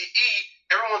BTE,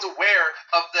 everyone's aware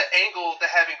of the angle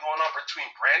that had been going on between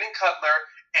Brandon Cutler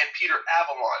and Peter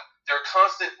Avalon. Their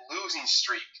constant losing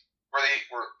streak, where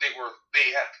they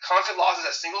had constant losses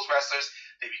as singles wrestlers.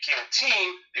 They became a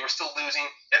team. They were still losing,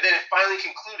 and then it finally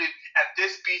concluded at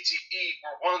this BTE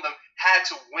where one of them had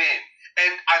to win.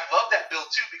 And I love that build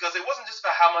too because it wasn't just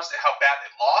about how bad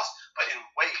they lost, but in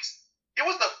ways. It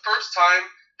was the first time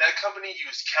that a company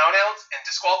used countouts and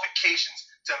disqualifications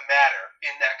to matter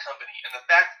in that company, and the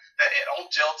fact that it all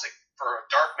gelled for a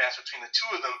dark match between the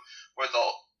 2 of them, where the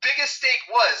biggest stake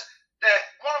was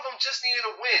that one of them just needed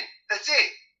a win. That's it,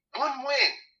 1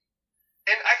 win.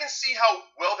 And I can see how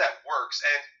well that works.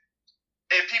 And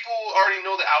if people already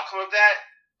know the outcome of that,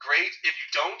 great. If you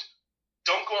don't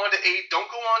go on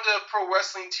to Pro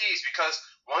Wrestling Tees because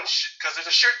there's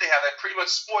a shirt they have that pretty much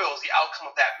spoils the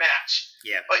outcome of that match.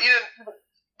 Yeah. But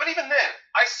even then,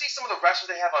 I see some of the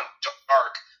wrestlers they have on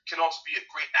Dark can also be a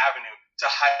great avenue to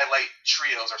highlight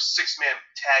trios or 6-man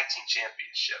tag team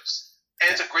championships. And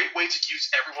it's a great way to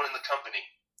use everyone in the company.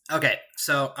 Okay,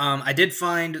 so I did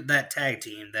find that tag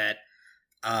team that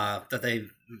they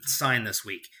signed this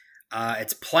week.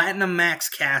 It's Platinum Max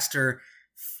Caster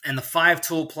and the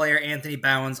 5-tool player Anthony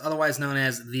Bowens, otherwise known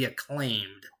as The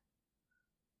Acclaimed.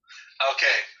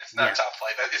 Okay, it's not Top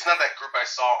Flight. It's not that group I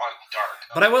saw on Dark.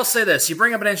 But I will say this. You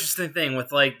bring up an interesting thing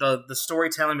with like the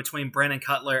storytelling between Brandon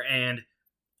Cutler and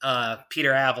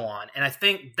Peter Avalon. And I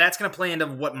think that's going to play into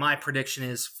what my prediction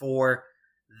is for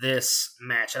this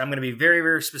match. And I'm going to be very,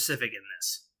 very specific in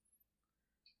this.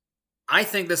 I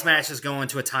think this match is going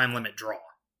to a time limit draw.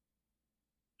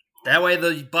 That way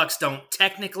the Bucks don't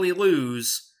technically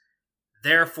lose.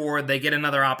 Therefore, they get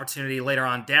another opportunity later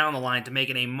on down the line to make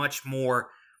it a much more,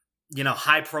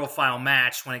 high-profile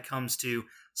match when it comes to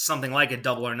something like a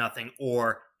Double or Nothing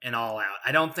or an All Out.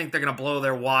 I don't think they're going to blow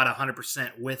their wad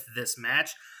 100% with this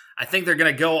match. I think they're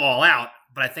going to go all out,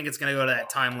 but I think it's going to go to that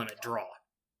time limit draw.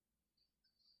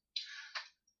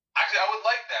 Actually, I would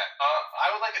like that.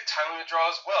 I would like a time limit draw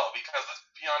as well because, let's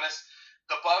be honest,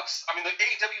 the Bucks, the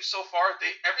AEW so far,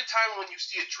 every time when you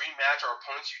see a dream match or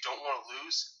opponents you don't want to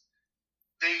lose,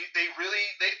 they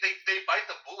bite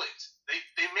the bullet.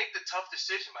 They make the tough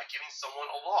decision by giving someone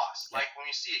a loss. Like when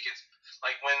you see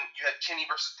when you had Kenny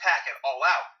versus Pac at All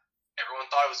Out, everyone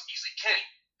thought it was easily Kenny.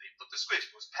 They flipped the switch.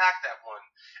 It was Pac that won.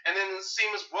 And then the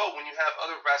same as well when you have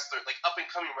other wrestlers, like up and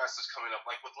coming wrestlers coming up,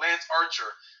 like with Lance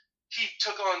Archer. He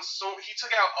took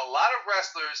out a lot of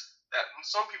wrestlers that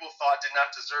some people thought did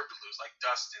not deserve to lose, like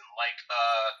Dustin, like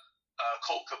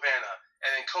Colt Cabana,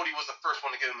 and then Cody was the first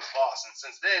one to give him his loss. And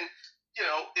since then,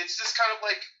 it's just kind of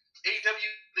like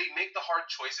AEW, they make the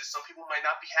hard choices. Some people might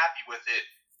not be happy with it,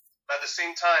 but at the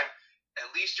same time,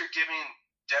 at least you're giving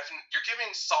you're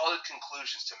giving solid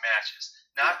conclusions to matches,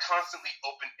 not constantly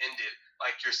open-ended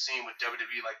like you're seeing with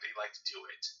WWE like they like to do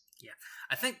it. Yeah,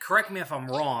 I think. Correct me if I'm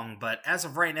wrong, but as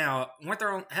of right now,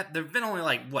 there've been only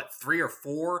 3 or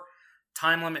 4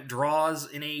 time limit draws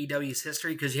in AEW's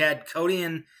history, because you had Cody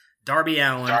and Darby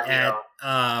Allin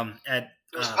at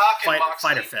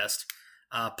Fighter Fest,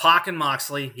 Pac and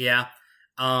Moxley, yeah.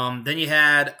 Then you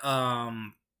had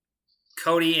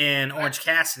Cody and Orange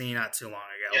Cassidy not too long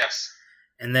ago. Yes.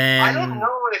 And then I don't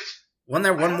know if wasn't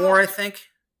there one more? I think.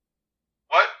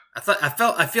 What?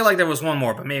 I feel like there was one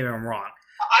more, but maybe I'm wrong.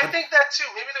 I think that too.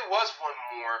 Maybe there was one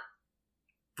more.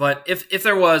 But if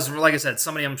there was, like I said,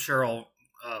 somebody I'm sure will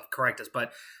correct us.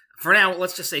 But for now,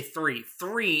 let's just say 3.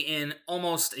 3 in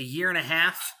almost a year and a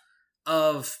half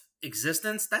of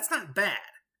existence. That's not bad,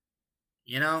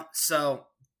 So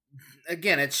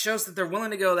again, it shows that they're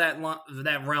willing to go that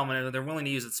realm, and they're willing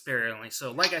to use it sparingly.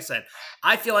 So, like I said,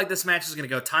 I feel like this match is going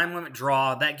to go time limit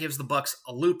draw. That gives the Bucks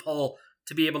a loophole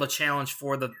to be able to challenge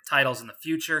for the titles in the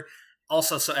future.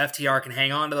 Also, so FTR can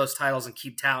hang on to those titles and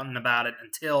keep touting about it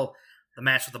until the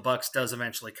match with the Bucks does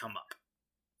eventually come up.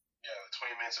 Yeah, the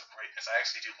 20 minutes of greatness. I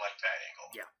actually do like that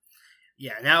angle. Yeah.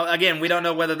 Yeah, now, again, we don't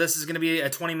know whether this is going to be a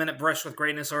 20-minute brush with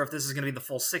greatness or if this is going to be the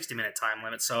full 60-minute time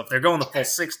limit. So if they're going the full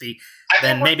 60,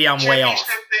 then maybe I'm way off.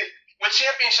 With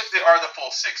Championship, they are the full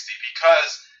 60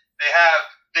 because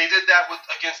they did that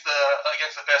against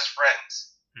the Best Friends.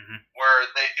 Mm-hmm. Where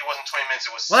it wasn't 20 minutes,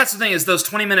 it was 60. Well, that's the thing, is those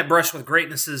 20-minute brush with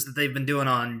greatnesses that they've been doing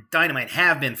on Dynamite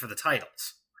have been for the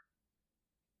titles.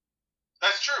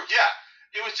 That's true, yeah.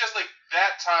 It was just like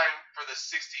that time for the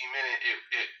 60-minute.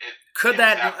 Could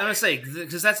that, I'm going to say,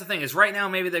 because that's the thing, is right now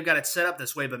maybe they've got it set up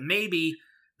this way, but maybe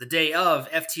the day of,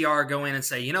 FTR go in and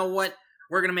say, you know what,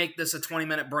 we're going to make this a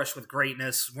 20-minute brush with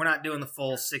greatness. We're not doing the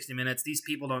full 60 minutes. These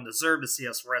people don't deserve to see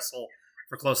us wrestle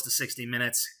for close to 60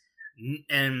 minutes.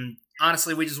 And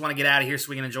honestly, we just want to get out of here so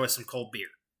we can enjoy some cold beer.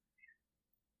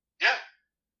 Yeah.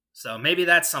 So maybe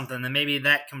that's something. Then maybe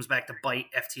that comes back to bite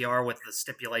FTR with the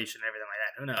stipulation and everything like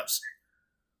that. Who knows?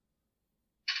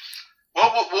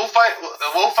 Well, we'll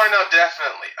find out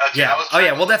definitely.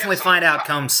 Yeah. We'll definitely find out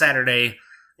come Saturday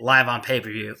live on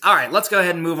pay-per-view. All right, let's go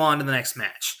ahead and move on to the next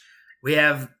match. We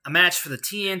have a match for the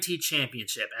TNT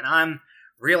Championship, and I'm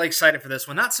really excited for this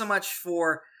one. Not so much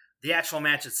for the actual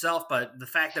match itself, but the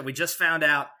fact that we just found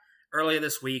out earlier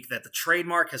this week that the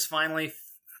trademark has finally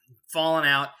fallen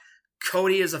out.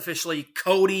 Cody is officially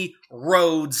Cody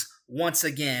Rhodes once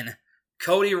again.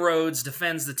 Cody Rhodes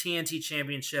defends the TNT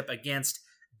Championship against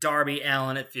Darby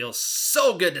Allin. It feels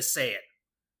so good to say it.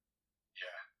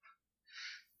 Yeah.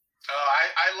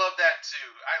 I love that too.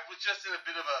 I was just in a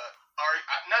bit of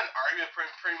not an argument,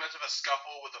 pretty much of a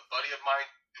scuffle with a buddy of mine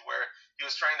where he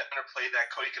was trying to underplay that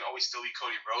Cody can always still be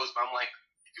Cody Rhodes, but I'm like,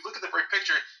 if you look at the big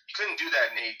picture, you couldn't do that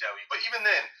in AEW. But even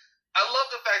then, I love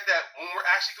the fact that when we're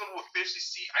actually going to officially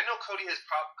see, I know Cody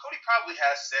probably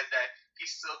has said that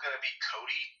he's still going to be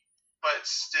Cody, but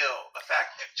still, the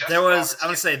fact that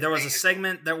there was a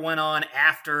segment that went on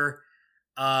after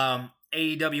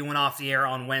AEW went off the air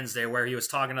on Wednesday where he was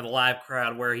talking to the live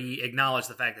crowd, where he acknowledged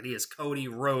the fact that he is Cody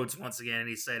Rhodes once again, and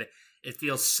he said it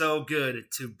feels so good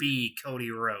to be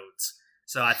Cody Rhodes.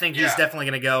 So I think he's definitely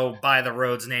going to go by the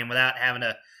Rhodes name without having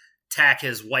to tack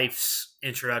his wife's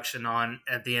introduction on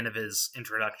at the end of his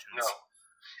introductions. No,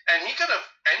 and he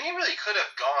really could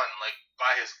have gone like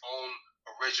by his own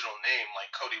original name, like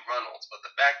Cody Runnels. But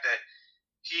the fact that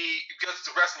because it's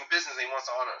a wrestling business and he wants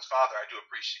to honor his father, I do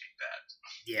appreciate that.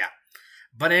 Yeah.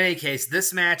 But in any case,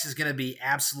 this match is going to be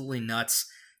absolutely nuts.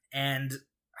 And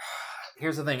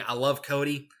here's the thing. I love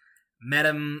Cody. Met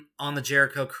him on the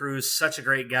Jericho Cruise. Such a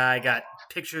great guy. Got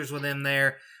pictures with him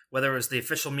there, whether it was the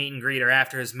official meet and greet or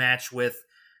after his match with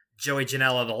Joey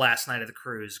Janela the last night of the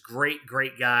cruise. Great,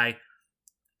 great guy.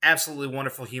 Absolutely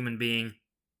wonderful human being.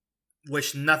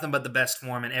 Wish nothing but the best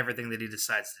for him and everything that he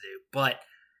decides to do. But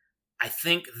I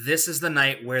think this is the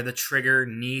night where the trigger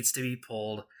needs to be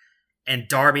pulled and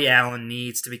Darby Allin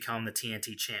needs to become the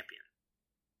TNT champion.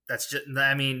 That's just,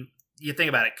 I mean, you think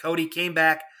about it. Cody came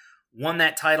back, won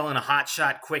that title in a hot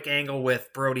shot, quick angle with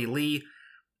Brody Lee.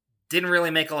 Didn't really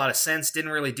make a lot of sense.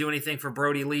 Didn't really do anything for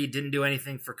Brody Lee. Didn't do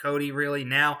anything for Cody, really.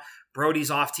 Now,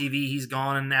 Brody's off TV. He's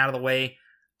gone and out of the way.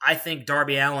 I think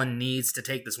Darby Allin needs to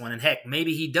take this one. And heck,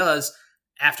 maybe he does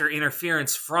after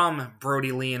interference from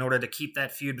Brody Lee in order to keep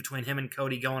that feud between him and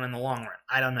Cody going in the long run.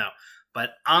 I don't know.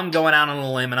 But I'm going out on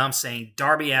a limb and I'm saying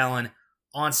Darby Allin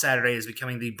on Saturday is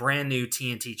becoming the brand new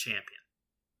TNT champion.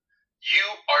 You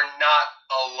are not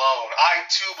alone. I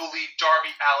too believe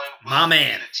Darby Allin will be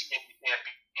the TNT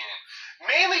champion.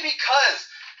 Mainly because,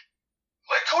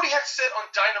 like Cody had said on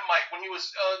Dynamite when he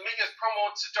was making his promo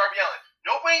to Darby Allin,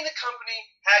 no one in the company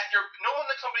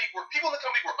people in the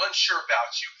company were unsure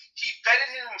about you. He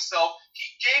vetted him himself. He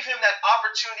gave him that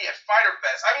opportunity at Fyter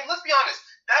Fest. I mean, let's be honest.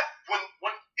 That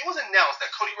when it was announced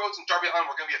that Cody Rhodes and Darby Allin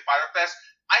were going to be at Fyter Fest,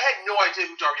 I had no idea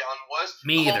who Darby Allin was.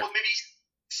 Me either. With maybe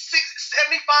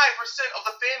 75% of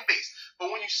the fan base.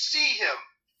 But when you see him,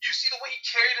 you see the way he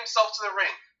carried himself to the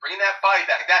ring, bringing that body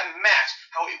back, that match,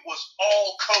 how it was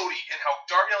all Cody, and how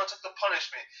Darby Allin took the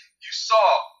punishment. You saw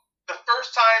the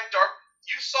first time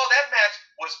you saw that match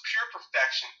was pure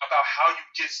perfection about how you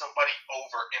get somebody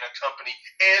over in a company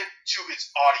and to its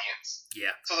audience.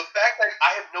 Yeah. So the fact that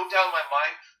I have no doubt in my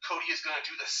mind Cody is going to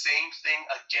do the same thing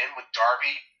again with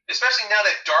Darby, especially now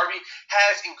that Darby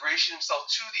has ingratiated himself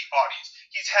to the audience.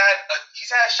 He's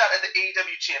had a shot at the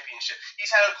AEW Championship.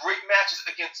 He's had great matches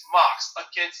against Mox,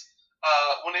 against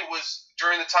when it was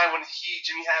during the time when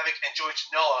Jimmy Havoc, and Joey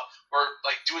Janela were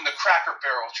like doing the Cracker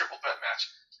Barrel triple threat match.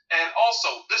 And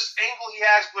also, this angle he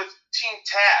has with Team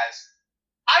Taz,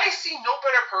 I see no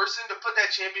better person to put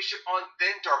that championship on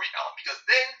than Darby Allin, because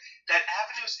then that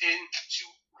avenues into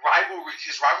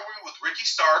his rivalry with Ricky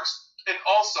Starks, and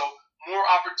also more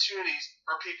opportunities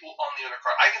for people on the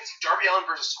undercard. I can see Darby Allin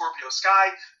versus Scorpio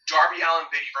Sky, Darby Allin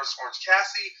Baby versus Orange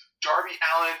Cassidy, Darby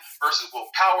Allin versus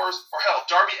Will Powers, or hell,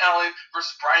 Darby Allin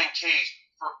versus Brian Cage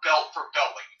for belt,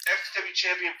 like FTW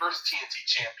champion versus TNT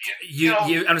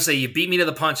champion. I'm gonna say you beat me to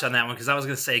the punch on that one, because I was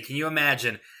gonna say, can you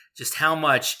imagine just how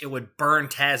much it would burn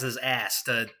Taz's ass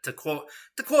to quote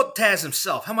Taz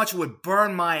himself, how much it would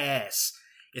burn my ass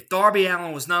if Darby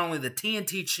Allin was not only the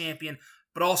TNT champion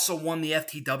but also won the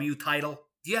FTW title?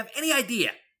 Do you have any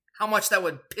idea how much that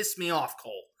would piss me off,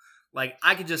 Cole? Like,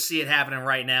 I could just see it happening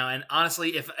right now. And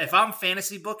honestly, if I'm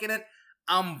fantasy booking it,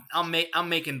 I'm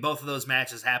making both of those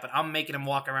matches happen. I'm making him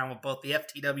walk around with both the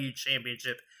FTW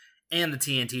championship and the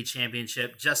TNT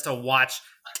championship just to watch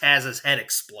Taz's head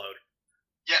explode.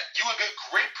 Yeah, you would get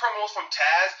great promos from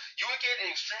Taz. You would get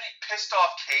an extremely pissed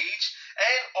off Cage,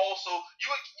 and also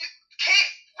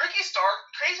Ricky Stark.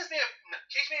 Cage may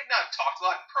have not talked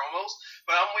a lot in promos,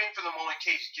 but I'm waiting for the moment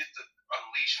Cage gets to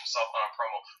unleash himself on a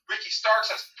promo. Ricky Starks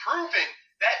has proven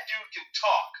that dude can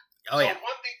talk. Oh yeah. So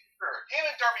one thing for sure, him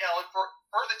and Darby Allin for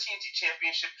the TNT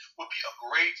Championship would be a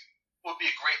great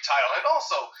title. And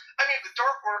also, I mean, the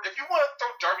Dark Order. If you want to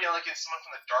throw Darby Allin against someone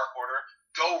from the Dark Order,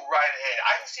 go right ahead.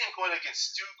 I can see him going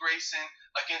against Stu Grayson,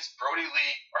 against Brody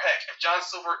Lee, or heck, if John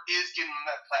Silver is getting on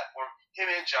that platform, him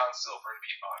and John Silver, to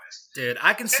be honest. Dude,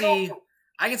 I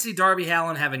can see Darby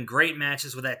Allin having great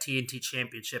matches with that TNT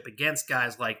Championship against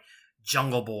guys like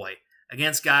Jungle Boy,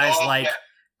 against guys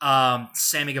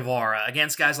Sammy Guevara,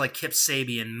 against guys like Kip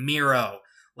Sabian, Miro,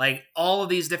 like all of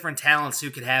these different talents who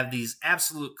could have these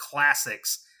absolute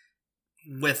classics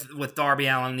with Darby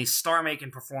Allin, these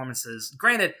star-making performances.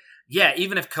 Granted, yeah,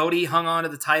 even if Cody hung on to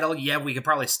the title, yeah, we could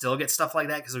probably still get stuff like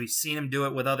that because we've seen him do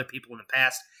it with other people in the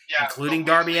past, including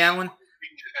Darby Allin.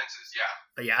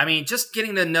 But yeah, I mean, just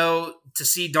getting to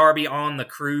see Darby on the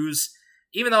cruise,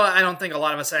 even though I don't think a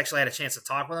lot of us actually had a chance to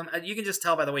talk with him, you can just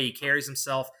tell by the way he carries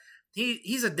himself.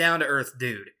 He's a down-to-earth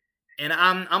dude, and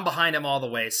I'm behind him all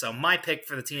the way. So my pick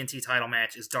for the TNT title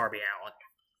match is Darby Allin.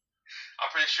 I'm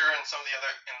pretty sure in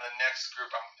the next group,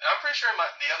 I'm pretty sure in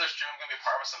the other stream I'm going to be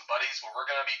part of some buddies where we're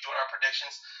going to be doing our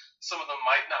predictions. Some of them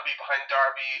might not be behind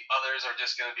Darby. Others are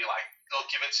just going to be like, they'll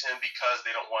give it to him because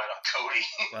they don't want it on Cody.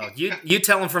 Well, you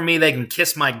tell them from me they can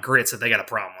kiss my grits if they got a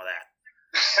problem with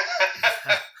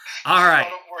that. All right.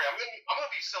 Oh, don't worry. I'm going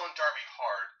to be selling Darby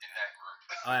hard in that group.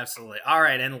 Oh, absolutely. All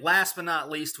right, and last but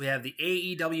not least, we have the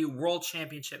AEW World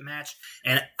Championship match,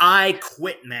 an I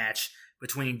Quit match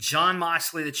between Jon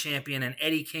Moxley, the champion, and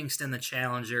Eddie Kingston, the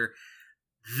challenger.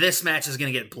 This match is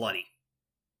going to get bloody.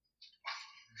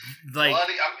 Bloody?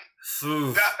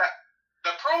 The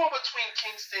promo between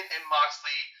Kingston and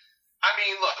Moxley, I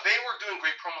mean, look, they were doing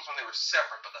great promos when they were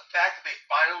separate, but the fact that they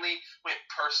finally went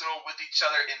personal with each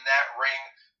other in that ring,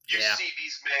 you see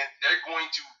these men, they're going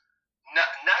to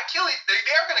not kill each other.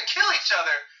 They are going to kill each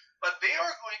other, but they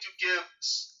are going to give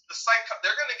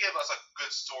they're going to give us a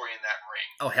good story in that ring.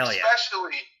 Oh, hell yeah.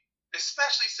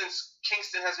 Especially since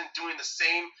Kingston has been doing the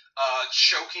same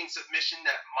choking submission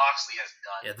that Moxley has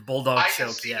done. Yeah, the Bulldog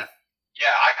choke, yeah.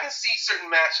 Yeah, I can see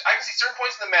certain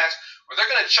points in the match where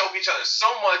they're going to choke each other so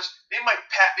much, they might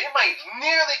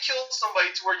nearly kill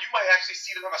somebody to where you might actually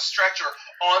see them on a stretcher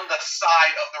on the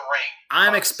side of the ring.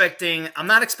 I'm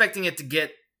not expecting it to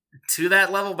get to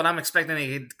that level, but I'm expecting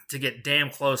it to get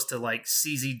damn close to like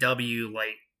CZW,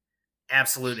 like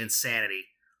absolute insanity.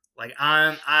 Like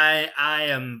I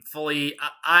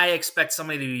expect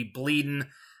somebody to be bleeding.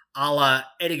 a la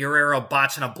Eddie Guerrero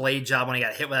botching a blade job when he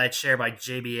got hit with that chair by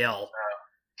JBL.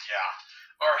 Yeah.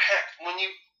 Or heck, when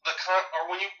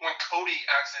Cody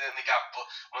accidentally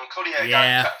when Cody had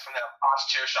gotten cut from that botched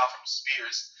chair shot from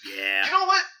Spears. Yeah. You know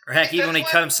what? Or heck, even when he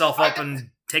cut himself up and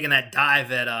taking that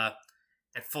dive at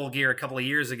Full Gear a couple of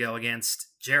years ago against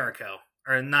Jericho.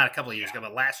 Or not a couple of years ago,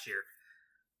 but last year.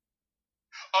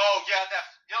 Oh, yeah,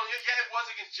 it was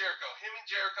against Jericho. Him and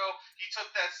Jericho, he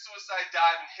took that suicide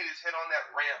dive and hit his head on that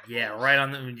ramp. Yeah, right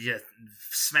on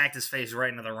smacked his face right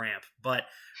into the ramp. But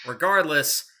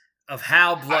regardless of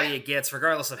how bloody it gets,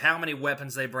 regardless of how many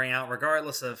weapons they bring out,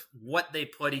 regardless of what they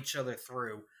put each other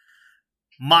through,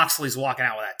 Moxley's walking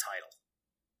out with that title.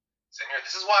 Same here.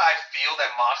 This is why I feel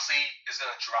that Moxley is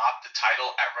going to drop the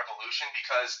title at Revolution,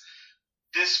 because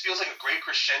this feels like a great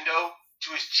crescendo to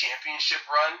his championship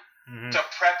run to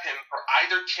prep him for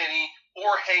either Kenny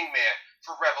or Hangman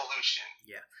for Revolution.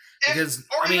 Yeah. They give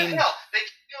him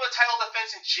a title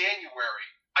defense in January.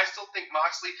 I still think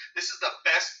Moxley, this is the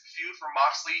best feud for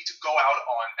Moxley to go out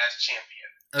on as champion.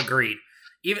 Agreed.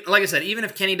 Even like I said, even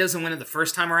if Kenny doesn't win it the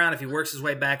first time around, if he works his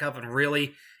way back up and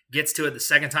really gets to it the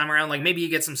second time around, like maybe he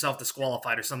gets himself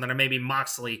disqualified or something, or maybe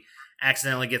Moxley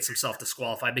accidentally gets himself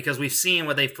disqualified, because we've seen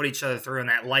what they've put each other through in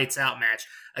that lights out match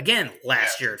again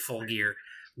last year at Full Gear.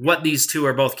 What these two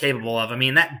are both capable of. I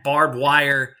mean, that barbed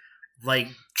wire, like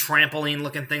trampoline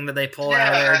looking thing that they pull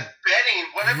out of there. Betting,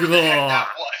 whatever the heck that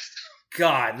was.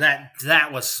 God,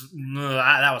 that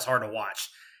was hard to watch.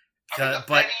 But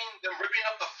them ripping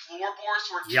up the floorboards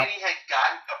where Kenny had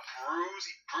gotten a bruise,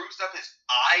 he bruised up his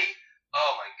eye.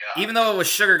 Oh my god! Even though it was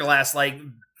sugar glass, like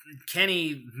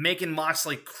Kenny making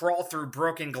Moxley crawl through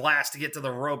broken glass to get to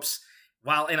the ropes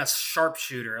while in a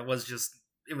sharpshooter, it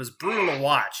was brutal to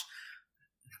watch.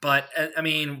 But I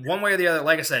mean, one way or the other,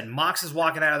 like I said, Mox is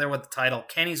walking out of there with the title.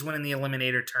 Kenny's winning the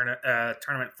Eliminator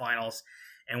tournament finals.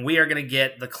 And we are going to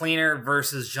get the Cleaner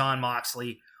versus Jon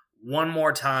Moxley one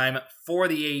more time for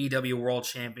the AEW World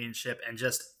Championship, and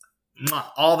just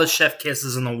all the chef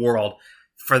kisses in the world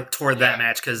toward that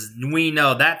match, because we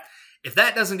know that if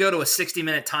that doesn't go to a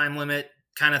 60-minute time limit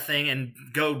kind of thing and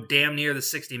go damn near the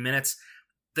 60 minutes,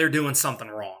 they're doing something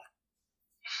wrong.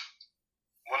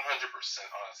 100%,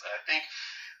 honestly. I think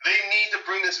they need to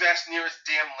bring this match near its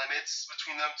damn limits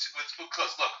between them two. Because,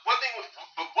 look, one thing,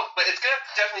 but it's going to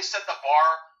definitely set the bar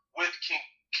with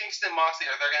Kingston Moxley.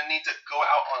 They're going to need to go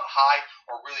out on a high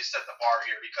or really set the bar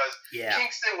here. Because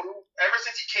Kingston, ever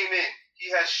since he came in,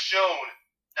 he has shown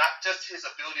not just his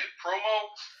ability to promo,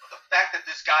 but the fact that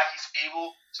this guy, he's able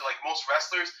to, like most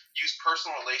wrestlers, use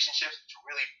personal relationships to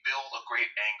really build a great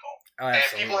angle. And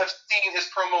people have seen his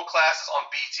promo classes on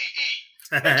BTE.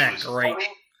 Great.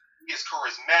 Funny. He is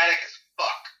charismatic as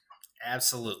fuck.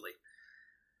 Absolutely.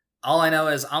 All I know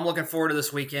is I'm looking forward to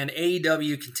this weekend.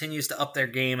 AEW continues to up their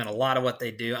game in a lot of what they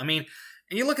do. I mean,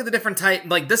 and you look at the different type,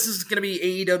 like this is going to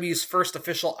be AEW's first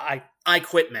official I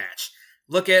Quit match.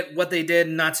 Look at what they did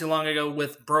not too long ago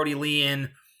with Brody Lee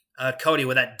and Cody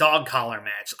with that dog collar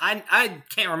match. I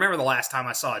can't remember the last time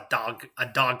I saw a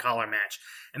dog collar match.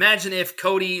 Imagine if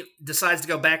Cody decides to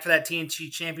go back for that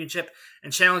TNT Championship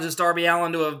and challenges Darby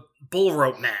Allin to a bull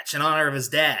rope match in honor of his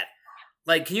dad.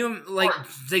 Like, can you, like,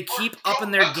 they keep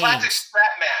upping their games. A classic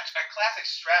strap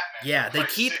match. Yeah, they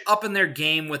keep upping their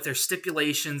game with their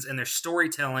stipulations and their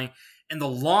storytelling, and the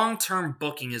long-term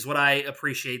booking is what I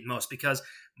appreciate most, because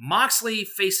Moxley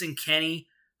facing Kenny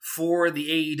for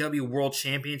the AEW World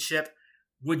Championship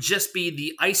would just be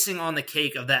the icing on the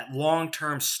cake of that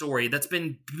long-term story that's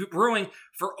been brewing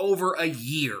for over a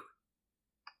year.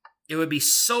 It would be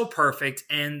so perfect,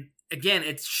 and again,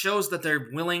 it shows that they're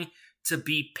willing to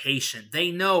be patient. They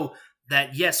know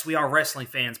that, yes, we are wrestling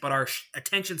fans, but our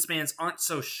attention spans aren't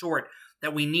so short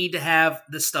that we need to have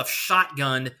this stuff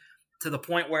shotgunned to the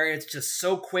point where it's just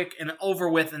so quick and over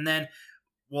with, and then,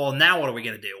 well, now what are we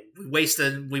going to do?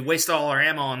 We wasted all our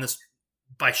ammo on this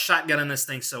by shotgunning this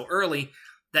thing so early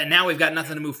that now we've got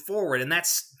nothing to move forward, and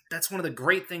that's one of the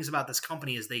great things about this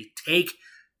company is they take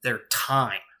their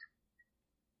time.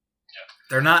 Yeah.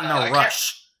 They're not in a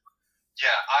rush.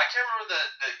 Yeah, I can't remember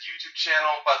the YouTube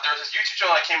channel, but there's this YouTube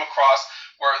channel I came across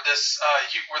where this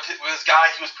guy,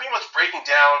 he was pretty much breaking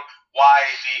down why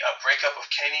the breakup of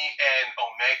Kenny and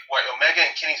Omega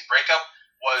and Kenny's breakup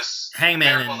was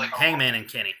Hangman and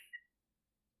Kenny.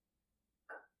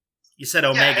 You said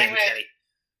Omega and Kenny.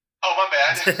 Oh, my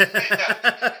bad.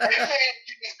 Hangman and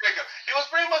Kenny's breakup. It was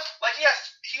pretty much like he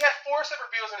had 4 separate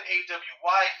videos in AEW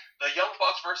why the Young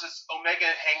Bucks versus Omega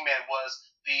and Hangman was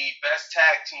the best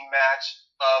tag team match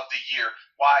of the year.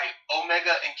 Why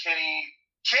Omega and Kenny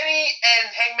and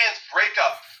Hangman's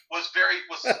breakup was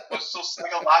so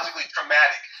psychologically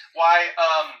traumatic. Why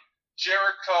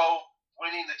Jericho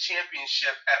winning the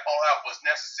championship at All Out was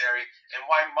necessary, and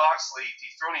why Moxley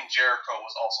dethroning Jericho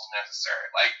was also necessary.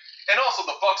 And also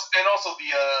the Bucks, and also the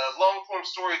long form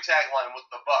story tagline with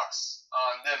the Bucks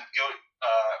on them going.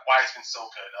 Why it's been so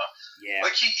good. Yeah.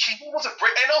 He was a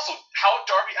break, and also how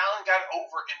Darby Allin got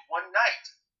over in one night.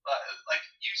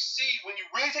 You see, when you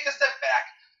really take a step back,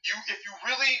 if you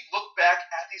really look back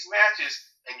at these matches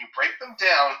and you break them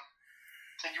down,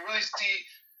 and you really see.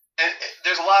 And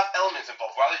there's a lot of elements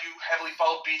involved. Whether you heavily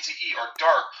follow BTE or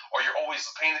Dark, or you're always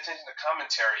paying attention to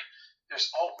commentary,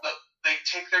 they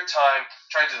take their time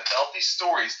trying to develop these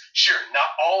stories. Sure,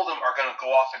 not all of them are going to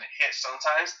go off in a hit.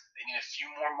 Sometimes they need a few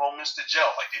more moments to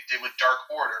gel, like they did with Dark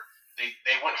Order. They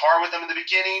went hard with them in the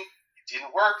beginning. It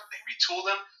didn't work. They retooled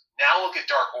them. Now look at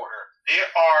Dark Order.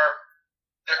 They're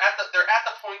at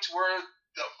the point where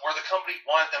the company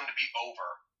wanted them to be over.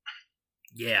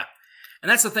 Yeah. And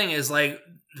that's the thing is, like,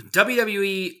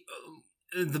 WWE,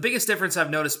 the biggest difference I've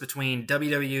noticed between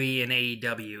WWE and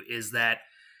AEW is that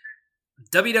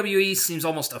WWE seems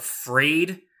almost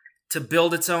afraid to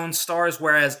build its own stars,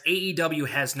 whereas AEW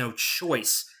has no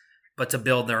choice but to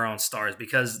build their own stars,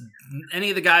 because any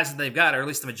of the guys that they've got, or at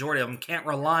least the majority of them, can't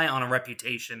rely on a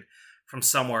reputation from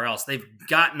somewhere else. They've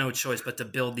got no choice but to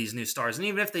build these new stars. And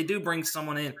even if they do bring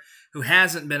someone in who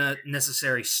hasn't been a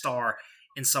necessary star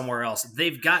in somewhere else,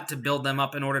 they've got to build them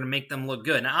up in order to make them look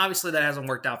good. Now, obviously, that hasn't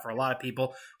worked out for a lot of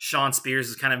people. Sean Spears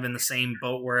is kind of in the same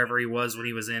boat wherever he was when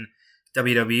he was in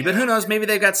WWE. But who knows? Maybe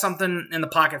they've got something in the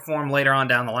pocket for him later on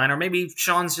down the line. Or maybe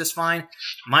Sean's just fine,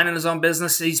 minding his own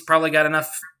business. He's probably got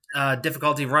enough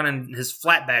difficulty running his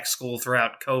flatback school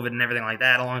throughout COVID and everything like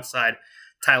that alongside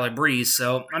Tyler Breeze.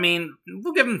 So, I mean,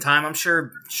 we'll give him time. I'm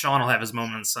sure Sean will have his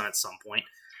moment in the sun at some point.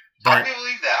 But I do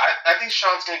believe that. I think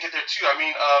Sean's going to get there, too. I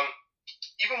mean,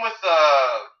 even with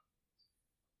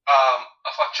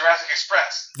Jurassic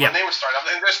Express, when they were starting, I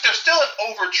mean, they're still an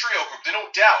over trio group, no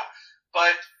doubt.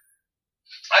 But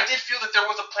I did feel that there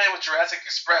was a plan with Jurassic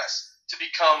Express to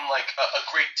become like a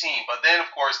great team. But then,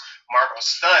 of course, Marco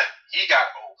Stunt, he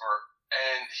got over,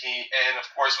 and of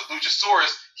course with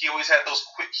Luchasaurus, he always had those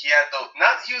quick. He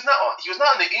was not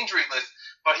on the injury list,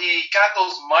 but he got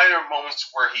those minor moments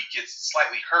where he gets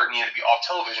slightly hurt and he had to be off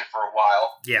television for a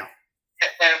while. Yeah.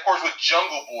 And of course with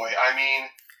Jungle Boy, I mean,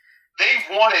 they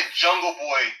wanted Jungle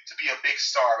Boy to be a big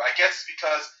star. I guess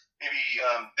because maybe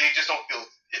they just don't feel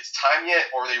it's time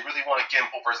yet, or they really want to get him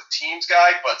over as a teams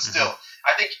guy. But still,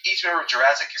 I think each member of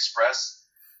Jurassic Express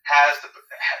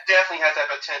definitely has that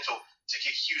potential to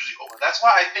get hugely over. That's why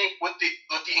I think with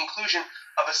the inclusion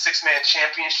of a 6-man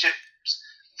championship,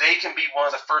 they can be one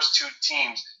of the first two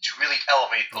teams to really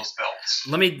elevate those belts.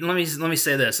 Let me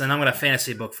say this, and I'm going to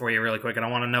fantasy book for you really quick, and I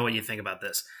want to know what you think about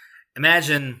this.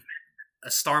 Imagine a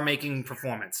star-making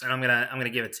performance, and I'm gonna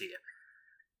give it to you.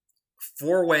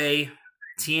 4-way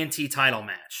TNT title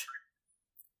match.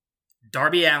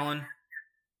 Darby Allin,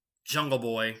 Jungle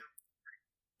Boy,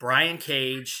 Brian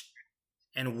Cage,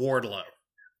 and Wardlow.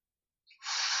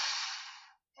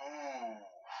 Ooh.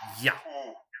 Yeah.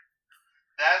 Ooh.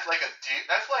 That's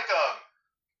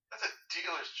a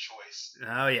dealer's choice.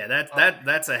 Oh yeah,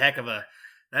 that's a heck of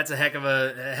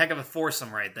a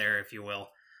foursome right there, if you will.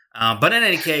 But in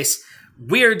any case,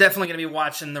 we are definitely going to be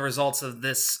watching the results of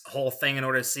this whole thing in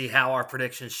order to see how our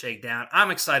predictions shake down.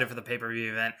 I'm excited for the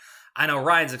pay-per-view event. I know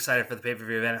Ryan's excited for the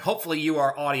pay-per-view event. And hopefully you,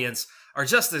 our audience, are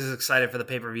just as excited for the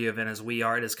pay-per-view event as we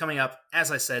are. It is coming up,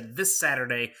 as I said, this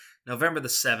Saturday, November the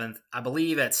 7th, I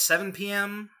believe at 7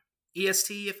 p.m.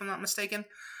 EST, if I'm not mistaken.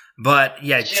 But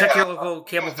yeah, check your local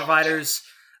cable providers.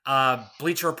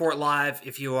 Bleacher Report Live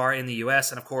if you are in the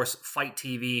U.S. And, of course, Fight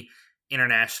TV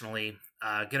internationally.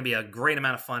 Going to be a great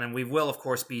amount of fun. And we will, of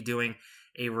course, be doing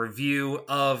a review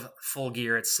of Full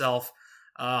Gear itself.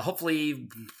 Hopefully,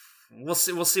 we'll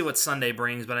see what Sunday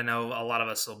brings. But I know a lot of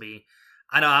us will be.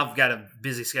 I know I've got a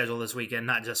busy schedule this weekend,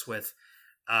 not just with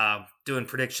doing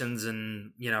predictions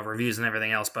and reviews and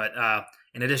everything else, but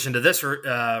in addition to this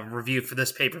review for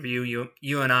this pay-per-view,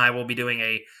 you and I will be doing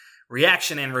a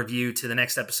reaction and review to the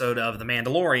next episode of The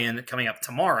Mandalorian coming up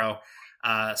tomorrow,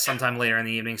 sometime later in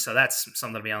the evening. So that's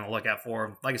something to be on the lookout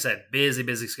for. Like I said,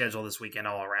 busy schedule this weekend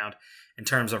all around in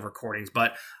terms of recordings.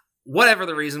 But whatever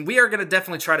the reason, we are going to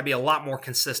definitely try to be a lot more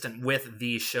consistent with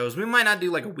these shows. We might not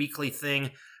do like a weekly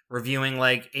thing reviewing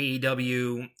like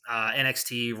AEW,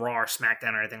 NXT, Raw, or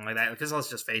SmackDown, or anything like that. Because let's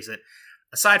just face it,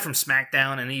 aside from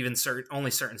SmackDown and even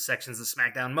only certain sections of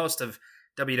SmackDown, most of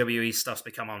WWE stuff's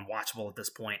become unwatchable at this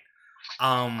point.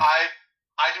 I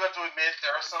do have to admit,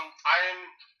 there are some. I am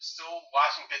still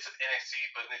watching bits of NXT,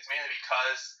 but it's mainly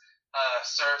because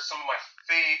some of my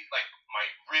my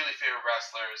really favorite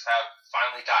wrestlers have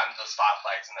finally gotten the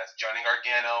spotlights, and that's Johnny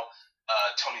Gargano.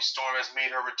 Tony Storm has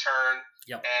made her return,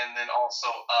 Yep. and then also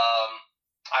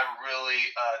I'm really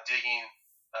digging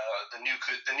the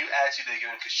new attitude they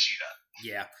give in Kushida.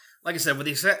 Yeah, like I said, with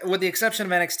the exception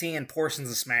of NXT and portions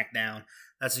of SmackDown,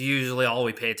 that's usually all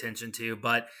we pay attention to.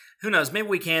 But who knows? Maybe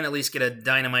we can at least get a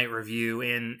Dynamite review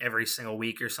in every single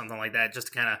week or something like that, just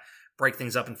to kind of break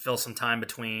things up and fill some time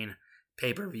between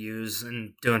pay-per-views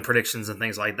and doing predictions and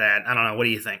things like that. I don't know. What do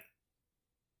you think?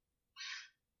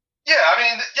 Yeah, I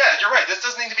mean, yeah, you're right. This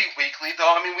doesn't need to be weekly,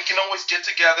 though. I mean, we can always get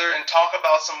together and talk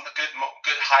about some of the good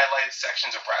highlighted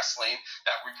sections of wrestling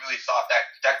that we really thought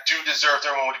that do deserve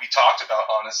their moment to be talked about,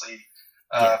 honestly.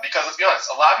 Because let's be honest,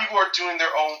 a lot of people are doing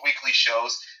their own weekly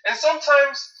shows, and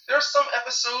sometimes there's some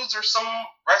episodes or there's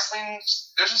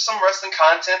just some wrestling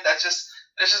content there's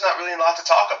just not really a lot to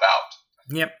talk about.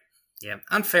 Yep.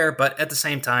 Unfair, but at the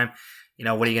same time,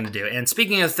 what are you going to do? And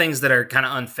speaking of things that are kind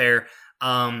of unfair,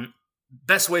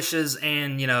 best wishes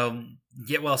and,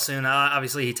 get well soon.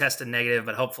 Obviously, he tested negative,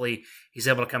 but hopefully he's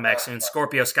able to come back soon.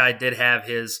 Scorpio Sky did have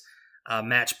his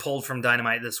match pulled from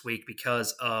Dynamite this week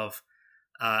because of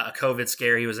a COVID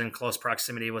scare. He was in close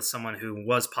proximity with someone who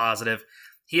was positive.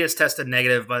 He has tested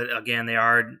negative, but again, they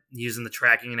are using the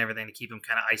tracking and everything to keep him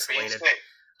kind of isolated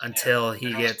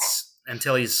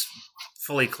until he's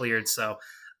fully cleared. So,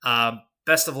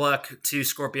 best of luck to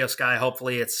Scorpio Sky.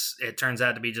 Hopefully it turns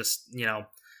out to be just,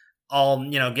 all,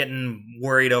 getting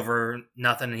worried over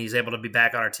nothing, and he's able to be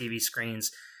back on our TV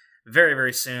screens very,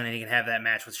 very soon, and he can have that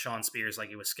match with Shawn Spears like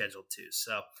he was scheduled to.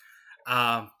 So,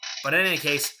 but in any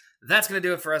case, that's going to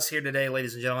do it for us here today,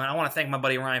 ladies and gentlemen. I want to thank my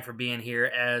buddy Ryan for being here,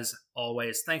 as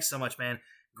always. Thanks so much, man.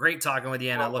 Great talking with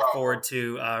you, and I look forward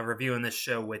to reviewing this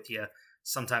show with you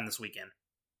sometime this weekend.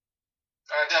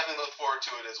 I definitely look forward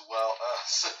to it as well.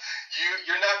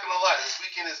 You're not going to lie. This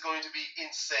weekend is going to be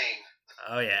insane.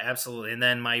 Oh, yeah, absolutely. And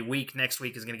then my week next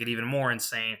week is going to get even more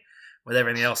insane with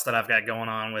everything else that I've got going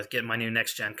on with getting my new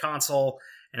next-gen console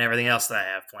and everything else that I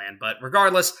have planned. But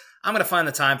regardless, I'm going to find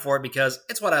the time for it because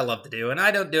it's what I love to do. And I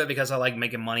don't do it because I like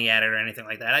making money at it or anything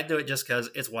like that. I do it just because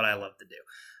it's what I love to do.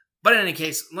 But in any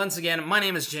case, once again, my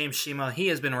name is James Shima. He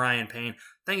has been Ryan Payne.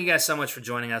 Thank you guys so much for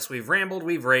joining us. We've rambled,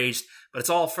 we've raged, but it's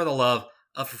all for the love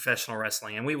of professional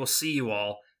wrestling. And we will see you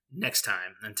all next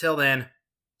time. Until then,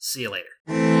 see you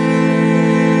later.